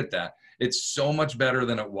 I get that. It's so much better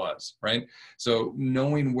than it was, right? So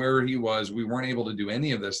knowing where he was, we weren't able to do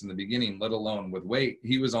any of this in the beginning, let alone with weight.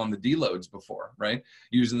 He was on the deloads before, right?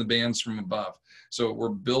 Using the bands from above. So we're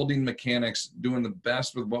building mechanics, doing the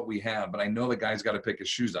best with what we have, but I know the guy's got to pick his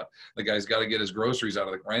shoes up. The guy's got to get his groceries out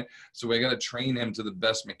of the, right? So we got to train him to the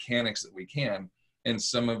best mechanics that we can, and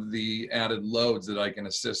some of the added loads that I can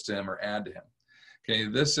assist him or add to him. Okay,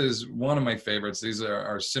 this is one of my favorites. These are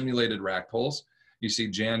our simulated rack pulls. You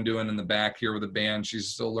see Jan doing in the back here with a band. She's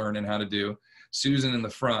still learning how to do. Susan in the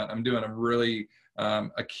front. I'm doing a really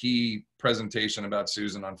a key presentation about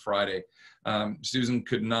Susan on Friday. Susan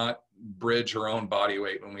could not bridge her own body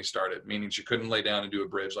weight when we started, meaning she couldn't lay down and do a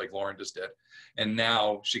bridge like Lauren just did. And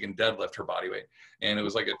now she can deadlift her body weight. And it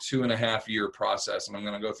was like a 2.5-year process. And I'm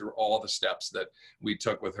going to go through all the steps that we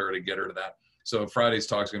took with her to get her to that. So Friday's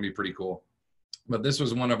talk is going to be pretty cool. But this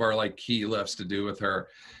was one of our key lifts to do with her,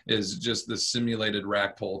 is just the simulated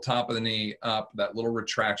rack pull, top of the knee up, that little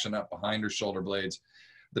retraction up behind her shoulder blades.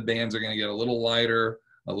 The bands are going to get a little lighter,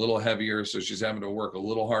 a little heavier. So she's having to work a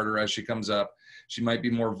little harder as she comes up. She might be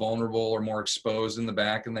more vulnerable or more exposed in the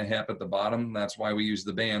back and the hip at the bottom. That's why we use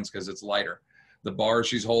the bands, because it's lighter. The bar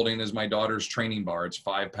she's holding is my daughter's training bar. It's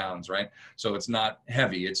 5 pounds, right? So it's not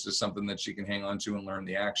heavy. It's just something that she can hang on to and learn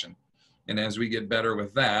the action. And as we get better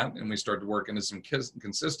with that and we start to work into some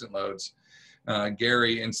consistent loads,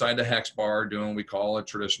 Gary inside the hex bar doing what we call a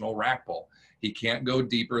traditional rack pull. He can't go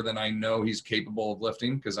deeper than I know he's capable of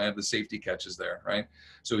lifting, because I have the safety catches there, right?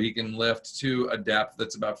 So he can lift to a depth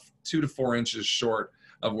that's about 2 to 4 inches short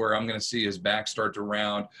of where I'm going to see his back start to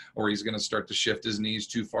round, or he's going to start to shift his knees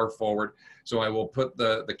too far forward. So I will put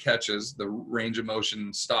the catches, the range of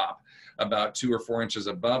motion stop, about 2 or 4 inches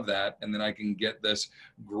above that. And then I can get this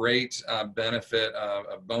great benefit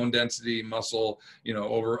of bone density, muscle,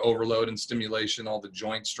 overload and stimulation, all the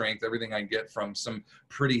joint strength, everything I get from some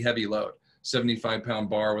pretty heavy load. 75-pound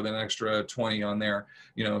bar with an extra 20 on there,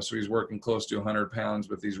 so he's working close to 100 pounds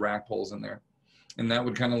with these rack pulls in there. And that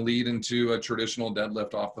would kind of lead into a traditional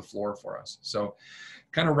deadlift off the floor for us. So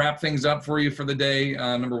kind of wrap things up for you for the day.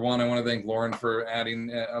 Number one, I want to thank Lauren for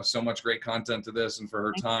adding so much great content to this, and for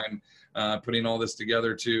her time putting all this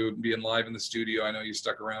together, to being live in the studio. I know you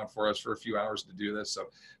stuck around for us for a few hours to do this, so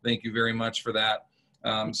thank you very much for that.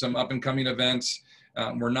 some up and coming events.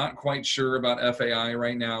 We're not quite sure about FAI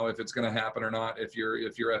right now, if it's going to happen or not. If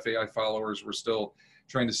you're FAI followers, we're still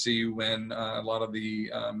trying to see when a lot of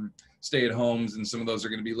the stay-at-homes and some of those are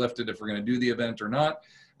going to be lifted, if we're going to do the event or not.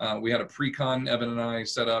 We had a pre-con, Evan and I,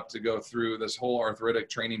 set up to go through this whole arthritic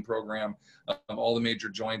training program of all the major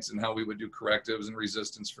joints and how we would do correctives and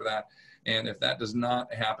resistance for that. And if that does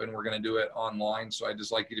not happen, we're going to do it online. So I'd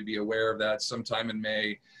just like you to be aware of that sometime in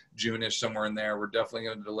May, June-ish, somewhere in there. We're definitely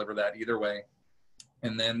going to deliver that either way.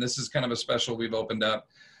 And then this is kind of a special we've opened up,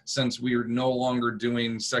 since we are no longer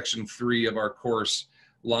doing section 3 of our course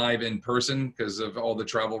live in person because of all the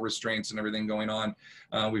travel restraints and everything going on.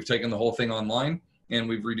 We've taken the whole thing online, and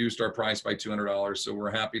we've reduced our price by $200. So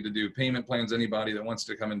we're happy to do payment plans. Anybody that wants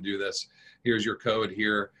to come and do this, here's your code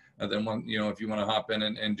here. And then if you want to hop in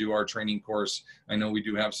and do our training course, I know we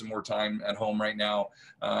do have some more time at home right now,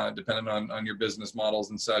 depending on your business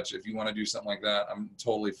models and such. If you want to do something like that, I'm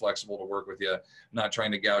totally flexible to work with you. I'm not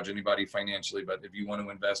trying to gouge anybody financially, but if you want to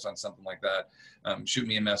invest on something like that, shoot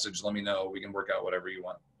me a message, let me know. We can work out whatever you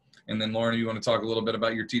want. And then Lauren, you want to talk a little bit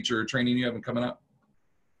about your teacher training you have coming up?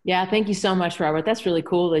 Yeah, thank you so much, Robert. That's really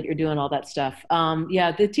cool that you're doing all that stuff.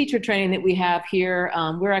 Yeah, the teacher training that we have here,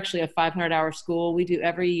 we're actually a 500-hour school. We do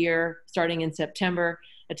every year, starting in September,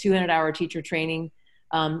 a 200-hour teacher training.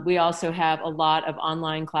 We also have a lot of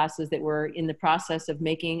online classes that we're in the process of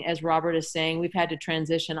making. As Robert is saying, we've had to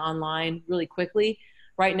transition online really quickly.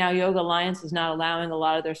 Right now, Yoga Alliance is not allowing a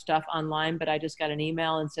lot of their stuff online, but I just got an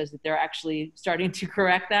email and says that they're actually starting to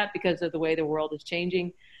correct that because of the way the world is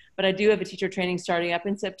changing. But I do have a teacher training starting up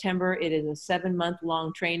in September. It is a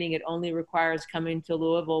 7-month-long training. It only requires coming to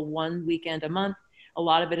Louisville 1 weekend a month. A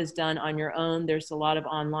lot of it is done on your own. There's a lot of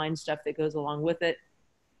online stuff that goes along with it.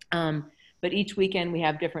 But each weekend we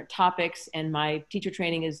have different topics, and my teacher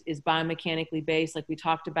training is biomechanically based. Like we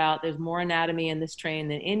talked about, there's more anatomy in this training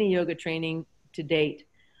than any yoga training to date.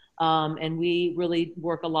 And we really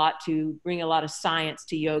work a lot to bring a lot of science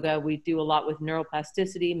to yoga. We do a lot with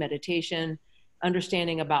neuroplasticity, meditation,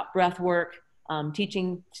 understanding about breath work,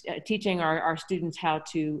 teaching our students how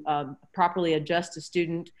to properly adjust a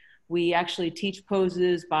student. We actually teach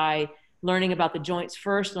poses by learning about the joints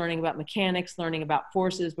first, learning about mechanics, learning about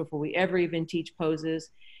forces before we ever even teach poses.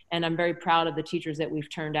 And I'm very proud of the teachers that we've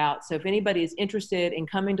turned out. So if anybody is interested in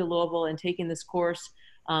coming to Louisville and taking this course,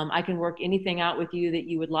 I can work anything out with you that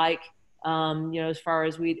you would like. As far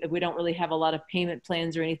as we don't really have a lot of payment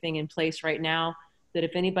plans or anything in place right now, that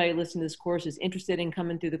if anybody listening to this course is interested in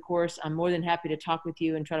coming through the course, I'm more than happy to talk with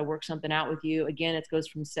you and try to work something out with you. Again, it goes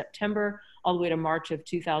from September all the way to March of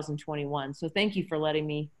 2021. So thank you for letting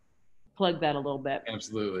me plug that a little bit.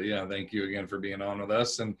 Absolutely. Yeah. Thank you again for being on with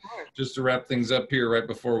us. And just to wrap things up here, right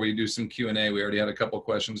before we do some Q&A, we already had a couple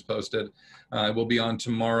questions posted. We'll be on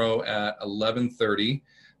tomorrow at 11:30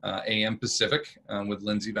 a.m. Pacific with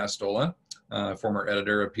Lindsay Vastola, former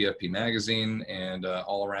editor of PFP Magazine and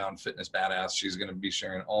all-around fitness badass. She's going to be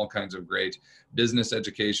sharing all kinds of great business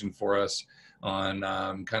education for us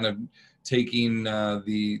on kind of taking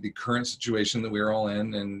the current situation that we're all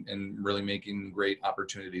in and really making great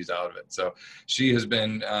opportunities out of it. So she has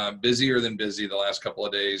been busier than busy the last couple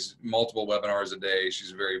of days, multiple webinars a day.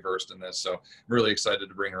 She's very versed in this. So I'm really excited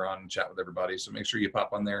to bring her on and chat with everybody. So make sure you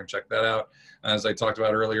pop on there and check that out. As I talked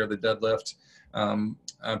about earlier, the deadlift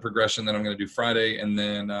progression that I'm going to do Friday. And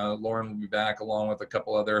then Lauren will be back along with a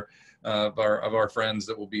couple other of our friends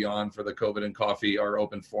that will be on for the COVID and Coffee, our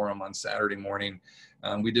open forum on Saturday morning.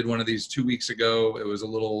 We did one of these 2 weeks ago. It was a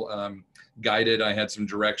little guided. I had some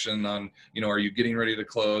direction on, are you getting ready to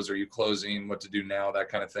close? Are you closing? What to do now? That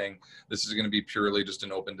kind of thing. This is going to be purely just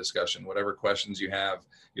an open discussion. Whatever questions you have,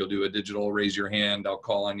 you'll do a digital raise your hand. I'll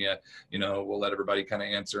call on you. We'll let everybody kind of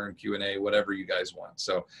answer in Q&A, whatever you guys want.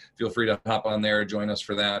 So feel free to hop on there, join us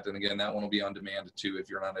for that. And again, that one will be on demand too. If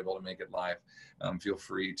you're not able to make it live, feel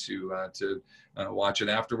free to watch it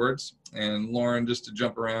afterwards. And Lauren, just to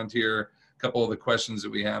jump around here, couple of the questions that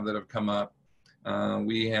we have that have come up.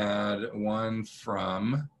 We had one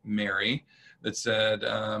from Mary that said,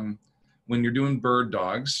 when you're doing bird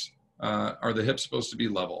dogs, are the hips supposed to be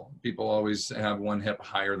level? People always have one hip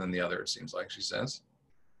higher than the other, it seems like, she says.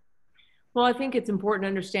 Well, I think it's important to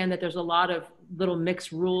understand that there's a lot of little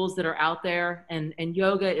mixed rules that are out there, and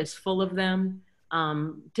yoga is full of them.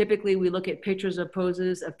 Typically, we look at pictures of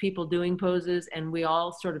poses, of people doing poses, and we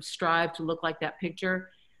all sort of strive to look like that picture.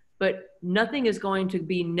 But nothing is going to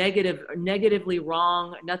be negatively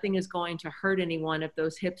wrong. Nothing is going to hurt anyone if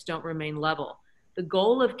those hips don't remain level. The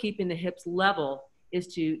goal of keeping the hips level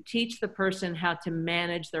is to teach the person how to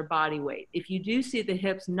manage their body weight. If you do see the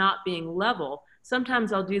hips not being level,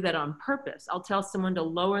 sometimes I'll do that on purpose. I'll tell someone to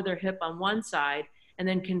lower their hip on one side and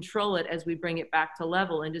then control it as we bring it back to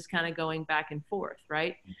level and just kind of going back and forth,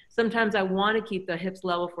 right? Sometimes I want to keep the hips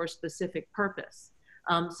level for a specific purpose.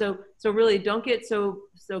 So really don't get so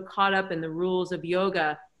caught up in the rules of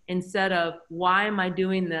yoga instead of why am I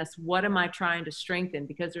doing this? What am I trying to strengthen?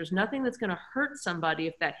 Because there's nothing that's going to hurt somebody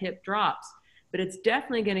if that hip drops, but it's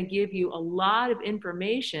definitely going to give you a lot of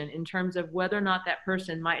information in terms of whether or not that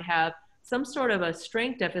person might have some sort of a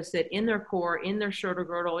strength deficit in their core, in their shoulder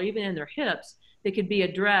girdle, or even in their hips that could be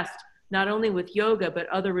addressed not only with yoga, but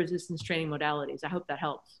other resistance training modalities. I hope that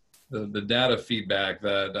helps. The data feedback,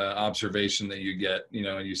 that observation that you get,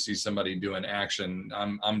 you see somebody doing action,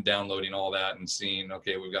 I'm downloading all that and seeing,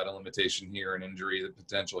 okay, we've got a limitation here, an injury, the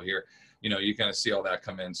potential here, you kind of see all that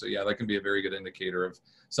come in. So yeah, that can be a very good indicator of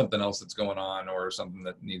something else that's going on or something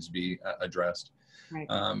that needs to be addressed. Right.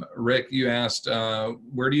 Rick, you asked,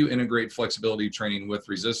 where do you integrate flexibility training with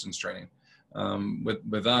resistance training?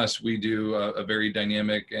 With us, we do a very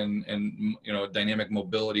dynamic and dynamic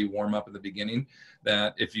mobility warm up at the beginning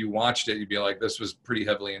that if you watched it, you'd be like, this was pretty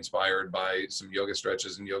heavily inspired by some yoga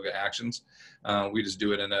stretches and yoga actions. We just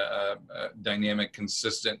do it in a dynamic,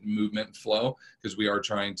 consistent movement flow because we are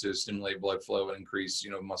trying to stimulate blood flow and increase,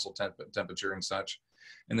 muscle temperature and such.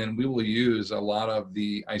 And then we will use a lot of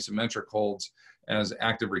the isometric holds as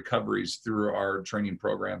active recoveries through our training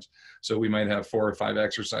programs. So we might have 4 or 5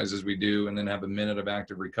 exercises we do and then have a minute of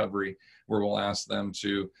active recovery where we'll ask them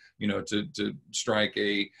to strike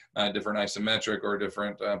a different isometric or a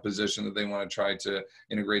different position that they want to try to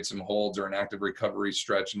integrate some holds or an active recovery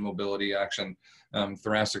stretch and mobility action,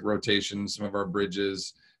 thoracic rotations, some of our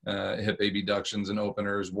bridges, hip abductions and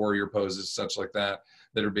openers, warrior poses, such like that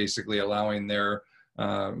are basically allowing their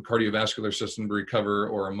cardiovascular system to recover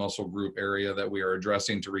or a muscle group area that we are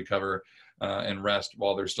addressing to recover and rest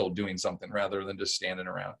while they're still doing something rather than just standing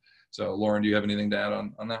around. So Lauren, do you have anything to add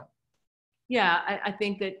on that? Yeah, I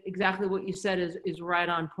think that exactly what you said is right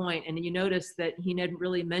on point. And you notice that he didn't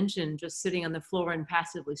really mention just sitting on the floor and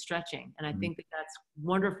passively stretching. And I think that that's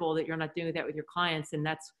wonderful that you're not doing that with your clients. And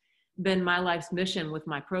that's been my life's mission with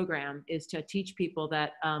my program, is to teach people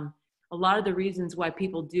that a lot of the reasons why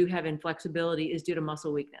people do have inflexibility is due to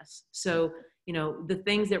muscle weakness. So, the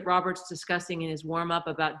things that Robert's discussing in his warm up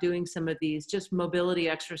about doing some of these just mobility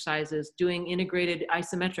exercises, doing integrated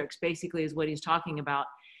isometrics, basically is what he's talking about.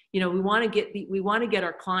 We want to get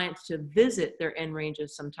our clients to visit their end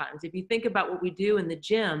ranges sometimes. If you think about what we do in the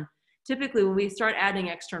gym, typically when we start adding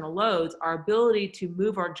external loads, our ability to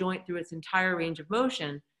move our joint through its entire range of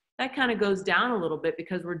motion, that kind of goes down a little bit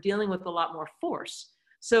because we're dealing with a lot more force.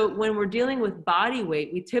 So when we're dealing with body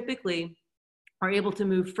weight, we typically are able to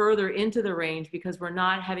move further into the range because we're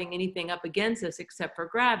not having anything up against us except for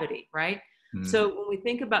gravity, right? Mm-hmm. So when we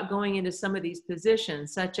think about going into some of these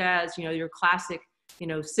positions, such as, your classic,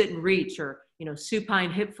 sit and reach, or,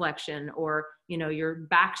 supine hip flexion, or, your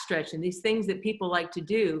back stretch, and these things that people like to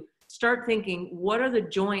do, start thinking, what are the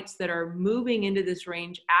joints that are moving into this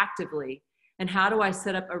range actively? And how do I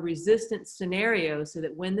set up a resistance scenario so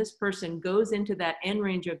that when this person goes into that end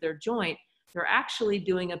range of their joint, they're actually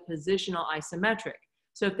doing a positional isometric.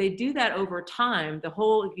 So if they do that over time,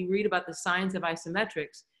 if you read about the science of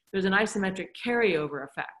isometrics, there's an isometric carryover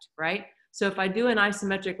effect, right? So if I do an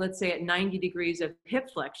isometric, let's say at 90 degrees of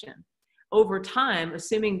hip flexion, over time,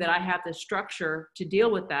 assuming that I have the structure to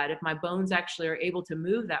deal with that, if my bones actually are able to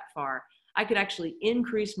move that far, I could actually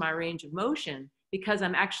increase my range of motion because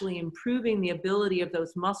I'm actually improving the ability of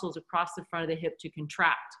those muscles across the front of the hip to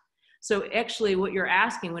contract. So actually what you're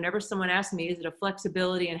asking, whenever someone asks me, is it a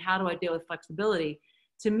flexibility and how do I deal with flexibility?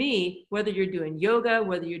 To me, whether you're doing yoga,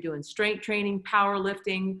 whether you're doing strength training,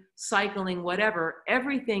 powerlifting, cycling, whatever,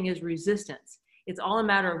 everything is resistance. It's all a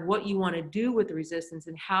matter of what you want to do with the resistance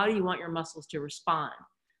and how do you want your muscles to respond.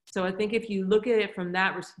 So I think if you look at it from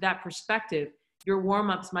that perspective, your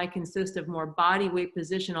warm-ups might consist of more body weight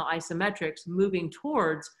positional isometrics moving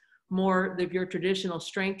towards more of your traditional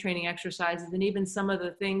strength training exercises, and even some of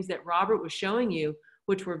the things that Robert was showing you,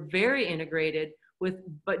 which were very integrated with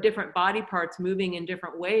different body parts moving in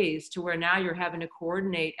different ways to where now you're having to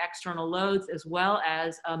coordinate external loads as well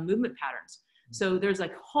as movement patterns. So there's a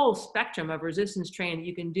whole spectrum of resistance training that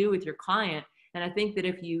you can do with your client. And I think that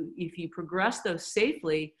if you progress those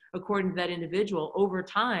safely, according to that individual, over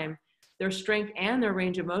time, their strength and their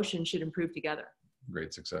range of motion should improve together.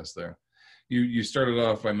 Great success there. You started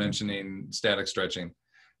off by mentioning static stretching.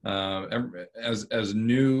 As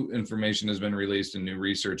new information has been released and new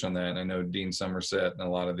research on that, and I know Dean Somerset and a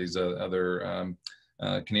lot of these other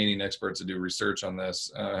Canadian experts that do research on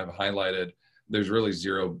this have highlighted there's really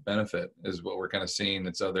zero benefit is what we're kind of seeing.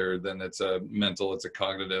 It's other than it's a mental, it's a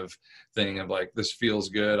cognitive thing of like, this feels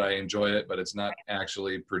good, I enjoy it, but it's not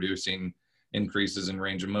actually producing increases in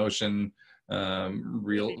range of motion,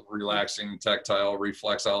 relaxing tactile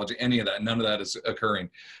reflexology, any of that. None of that is occurring.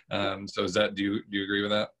 So is that, do you agree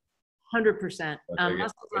with that? 100%. Okay,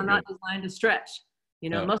 Muscles okay, are not designed to stretch.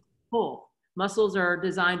 No. Muscles pull. Muscles are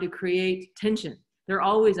designed to create tension. They're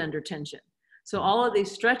always under tension. So all of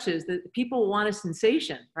these stretches, that people want a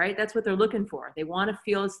sensation, right? That's what they're looking for. They want to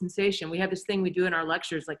feel a sensation. We have this thing we do in our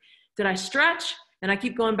lectures, like, did I stretch? And I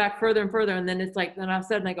keep going back further and further. And then it's like, then all of a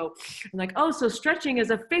sudden I go, I'm like, oh, so stretching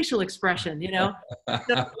is a facial expression,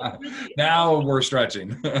 So really, now we're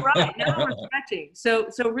stretching. right, now we're stretching.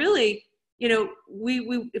 So really,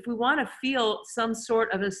 we if we want to feel some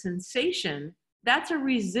sort of a sensation, that's a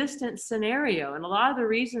resistance scenario. And a lot of the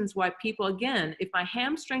reasons why people, again, if my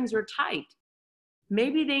hamstrings are tight,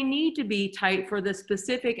 maybe they need to be tight for the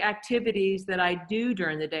specific activities that I do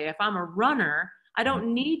during the day. If I'm a runner, I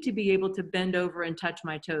don't need to be able to bend over and touch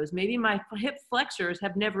my toes. Maybe my hip flexors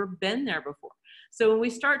have never been there before. So when we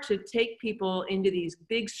start to take people into these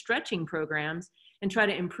big stretching programs and try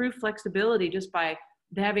to improve flexibility just by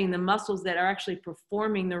having the muscles that are actually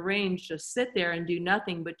performing the range just sit there and do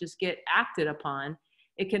nothing but just get acted upon,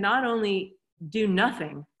 it can not only do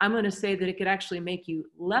nothing, I'm going to say that it could actually make you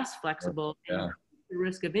less flexible and the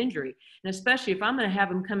risk of injury. And especially if I'm going to have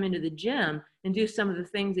them come into the gym and do some of the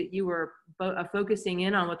things that you were focusing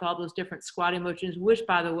in on with all those different squatting motions, which,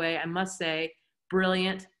 by the way, I must say,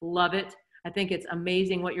 brilliant, love it. I think it's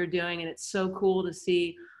amazing what you're doing, and it's so cool to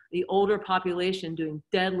see the older population doing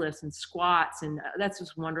deadlifts and squats, and that's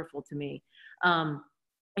just wonderful to me.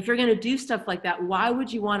 If you're going to do stuff like that, why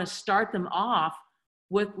would you want to start them off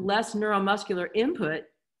with less neuromuscular input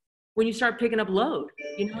when you start picking up load?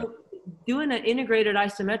 Doing an integrated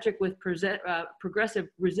isometric with progressive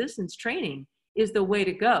resistance training is the way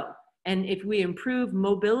to go. And if we improve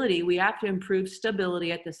mobility, we have to improve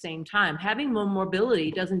stability at the same time. Having more mobility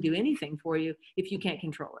doesn't do anything for you if you can't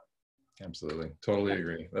control it. Absolutely. Totally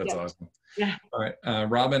agree. That's awesome. Yeah. All right.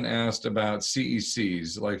 Robin asked about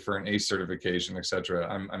CECs, like for an ACE certification, et cetera.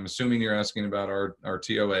 I'm assuming you're asking about our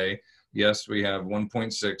TOA. Yes, we have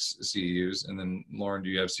 1.6 CEUs. And then Lauren, do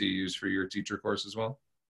you have CEUs for your teacher course as well?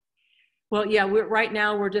 Well, yeah, right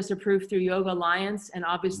now we're just approved through Yoga Alliance, and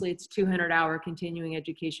obviously it's 200-hour continuing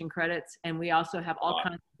education credits. And we also have all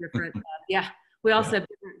kinds of different, we also have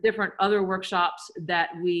different other workshops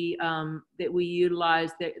that we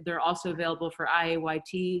utilize. They're also available for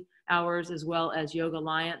IAYT hours as well as Yoga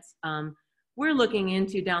Alliance. We're looking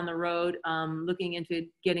into down the road, looking into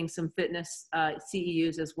getting some fitness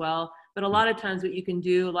CEUs as well. But a lot of times what you can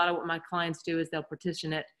do, a lot of what my clients do is they'll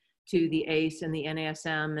partition it to the ACE and the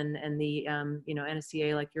NASM and the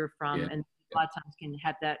NSCA like you're from, and a lot of times can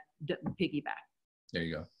have that piggyback. There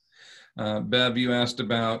you go. Bev, you asked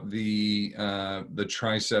about the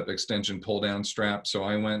tricep extension pull down strap. So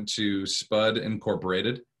I went to Spud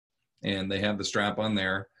Incorporated, and they have the strap on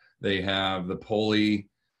there. They have the pulley.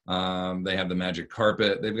 They have the magic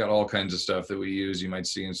carpet. They've got all kinds of stuff that we use. You might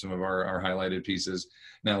see in some of our highlighted pieces.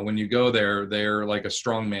 Now, when you go there, they're like a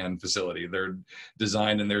strongman facility. They're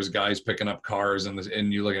designed, and there's guys picking up cars,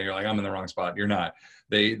 and you look at it, you're like, I'm in the wrong spot. You're not.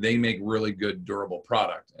 They make really good, durable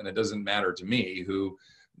product, and it doesn't matter to me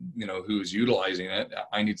who's utilizing it.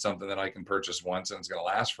 I need something that I can purchase once and it's going to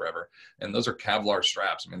last forever. And those are Kevlar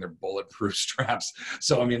straps. I mean, they're bulletproof straps.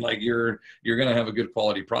 So, I mean, like you're going to have a good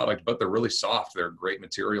quality product, but they're really soft. They're great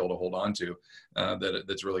material to hold on to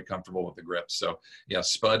that's really comfortable with the grips. So yeah,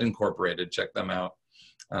 Spud Incorporated, check them out.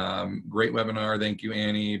 Great webinar. Thank you,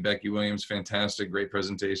 Annie. Becky Williams, fantastic. Great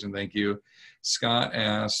presentation. Thank you. Scott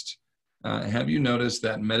asked, have you noticed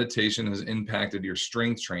that meditation has impacted your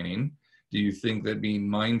strength training? Do you think that being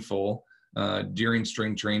mindful during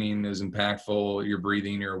strength training is impactful? Your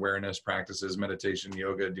breathing, your awareness practices, meditation,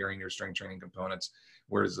 yoga during your strength training components,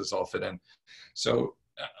 where does this all fit in? So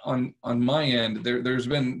on my end, there's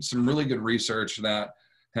been some really good research that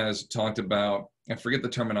has talked about, I forget the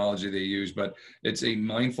terminology they use, but it's a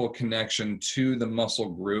mindful connection to the muscle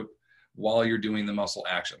group while you're doing the muscle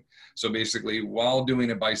action. So basically, while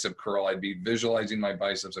doing a bicep curl, I'd be visualizing my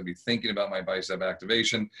biceps, I'd be thinking about my bicep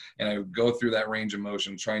activation, and I would go through that range of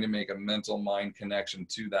motion, trying to make a mental mind connection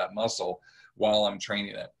to that muscle while I'm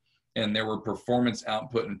training it. And there were performance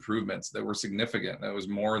output improvements that were significant. That was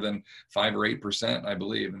more than 5 or 8%, I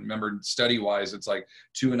believe. And remember, study-wise, it's like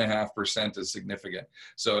 2.5% is significant.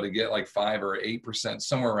 So to get like 5 or 8%,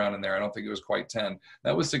 somewhere around in there, I don't think it was quite 10.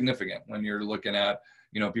 That was significant when you're looking at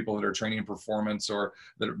people that are training performance or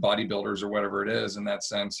that are bodybuilders or whatever it is in that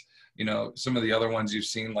sense. Some of the other ones you've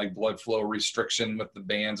seen, like blood flow restriction with the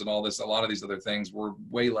bands and all this, a lot of these other things were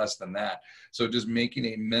way less than that. So just making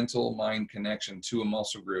a mental mind connection to a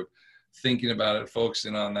muscle group, thinking about it,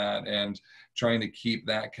 focusing on that, and trying to keep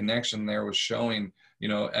that connection there was showing,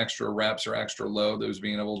 extra reps or extra load that was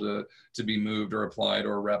being able to be moved or applied,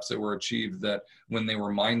 or reps that were achieved that when they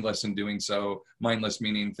were mindless in doing so, mindless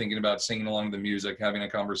meaning thinking about singing along to the music, having a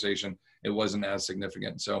conversation, it wasn't as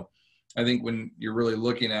significant. So I think when you're really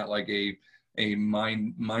looking at like a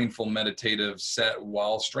mindful meditative set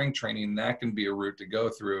while strength training, that can be a route to go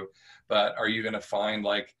through. But are you going to find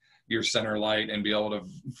like your center light and be able to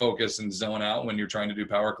focus and zone out when you're trying to do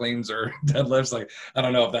power cleans or deadlifts? Like, I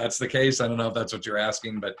don't know if that's the case. I don't know if that's what you're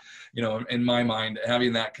asking, but in my mind,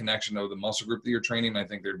 having that connection to the muscle group that you're training, I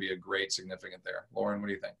think there'd be a great significant there. Lauren, what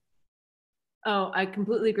do you think? Oh, I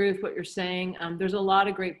completely agree with what you're saying. There's a lot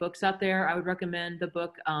of great books out there. I would recommend the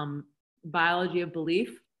book, Biology of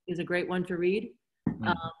Belief is a great one to read.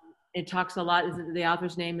 It talks a lot, the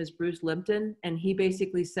author's name is Bruce Lipton, and he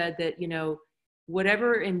basically said that,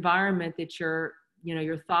 whatever environment that your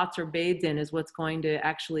thoughts are bathed in is what's going to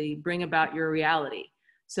actually bring about your reality.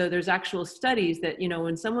 So there's actual studies that,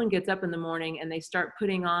 when someone gets up in the morning and they start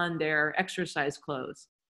putting on their exercise clothes,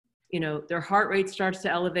 their heart rate starts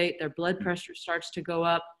to elevate, their blood pressure starts to go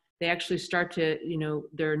up. They actually start to,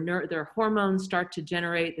 their hormones start to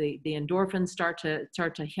generate, the endorphins start to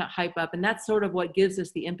hype up. And that's sort of what gives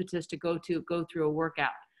us the impetus to go through a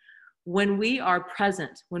workout. When we are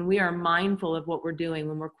present, when we are mindful of what we're doing,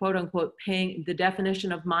 when we're quote unquote paying, the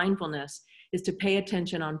definition of mindfulness is to pay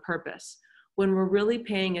attention on purpose. When we're really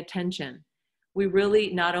paying attention, we really,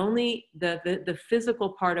 not only the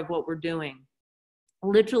physical part of what we're doing,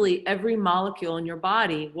 literally every molecule in your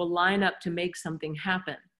body will line up to make something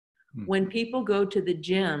happen. When people go to the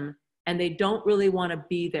gym and they don't really want to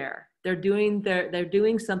be there, they're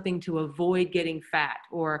doing something to avoid getting fat,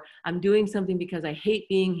 or I'm doing something because I hate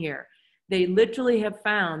being here. They literally have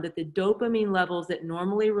found that the dopamine levels that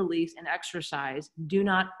normally release in exercise do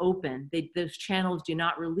not open. Those channels do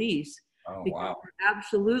not release. Oh, because wow. we're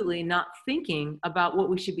absolutely not thinking about what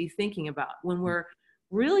we should be thinking about. When we're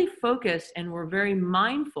really focused and we're very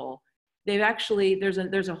mindful, there's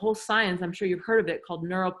a whole science, I'm sure you've heard of it, called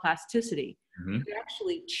neuroplasticity. They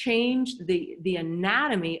actually change the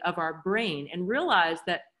anatomy of our brain and realize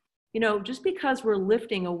that, just because we're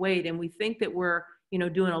lifting a weight and we think that we're,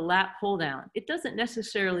 doing a lat pull down, it doesn't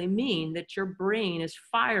necessarily mean that your brain is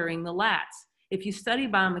firing the lats. If you study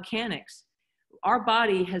biomechanics, our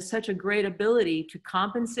body has such a great ability to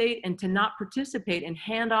compensate and to not participate and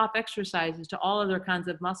hand off exercises to all other kinds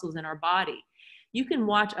of muscles in our body. You can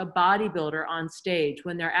watch a bodybuilder on stage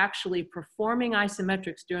when they're actually performing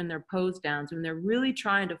isometrics during their pose downs, when they're really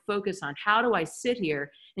trying to focus on how do I sit here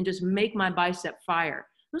and just make my bicep fire.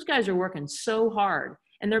 Those guys are working so hard,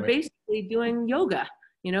 and they're basically doing yoga,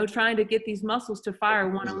 trying to get these muscles to fire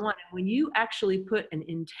one-on-one. And when you actually put an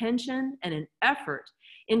intention and an effort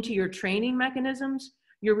into your training mechanisms,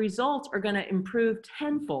 your results are going to improve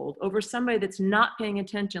tenfold over somebody that's not paying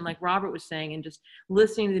attention, like Robert was saying, and just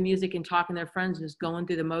listening to the music and talking to their friends and just going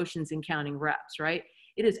through the motions and counting reps, right?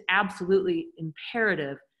 It is absolutely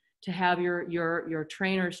imperative to have your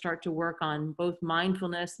trainers start to work on both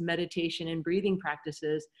mindfulness, meditation, and breathing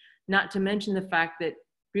practices, not to mention the fact that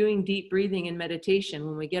doing deep breathing and meditation,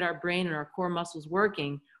 when we get our brain and our core muscles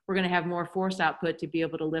working, we're going to have more force output to be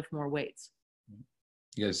able to lift more weights.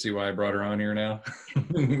 You guys see why I brought her on here now?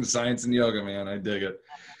 Science and yoga, man. I dig it.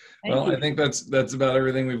 Thank you. I think that's about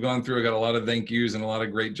everything we've gone through. I got a lot of thank yous and a lot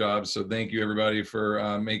of great jobs. So thank you everybody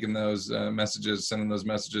for making those messages, sending those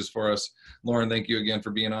messages for us. Lauren, thank you again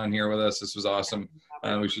for being on here with us. This was awesome.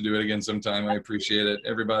 We should do it again sometime. I appreciate it.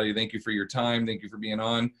 Everybody, thank you for your time. Thank you for being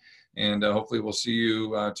on. And hopefully we'll see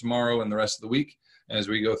you tomorrow and the rest of the week as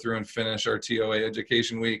we go through and finish our TOA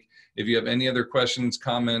Education Week. If you have any other questions,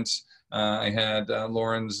 comments, I had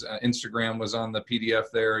Lauren's Instagram was on the PDF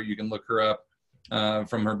there. You can look her up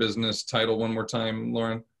from her business title one more time,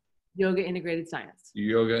 Lauren. Yoga Integrated Science.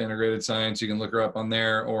 Yoga Integrated Science. You can look her up on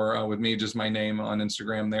there, or with me, just my name on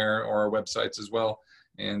Instagram there, or our websites as well.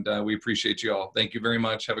 And we appreciate you all. Thank you very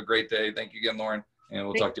much. Have a great day. Thank you again, Lauren. And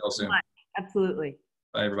we'll talk to you all soon. Absolutely.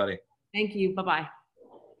 Bye, everybody. Thank you. Bye-bye.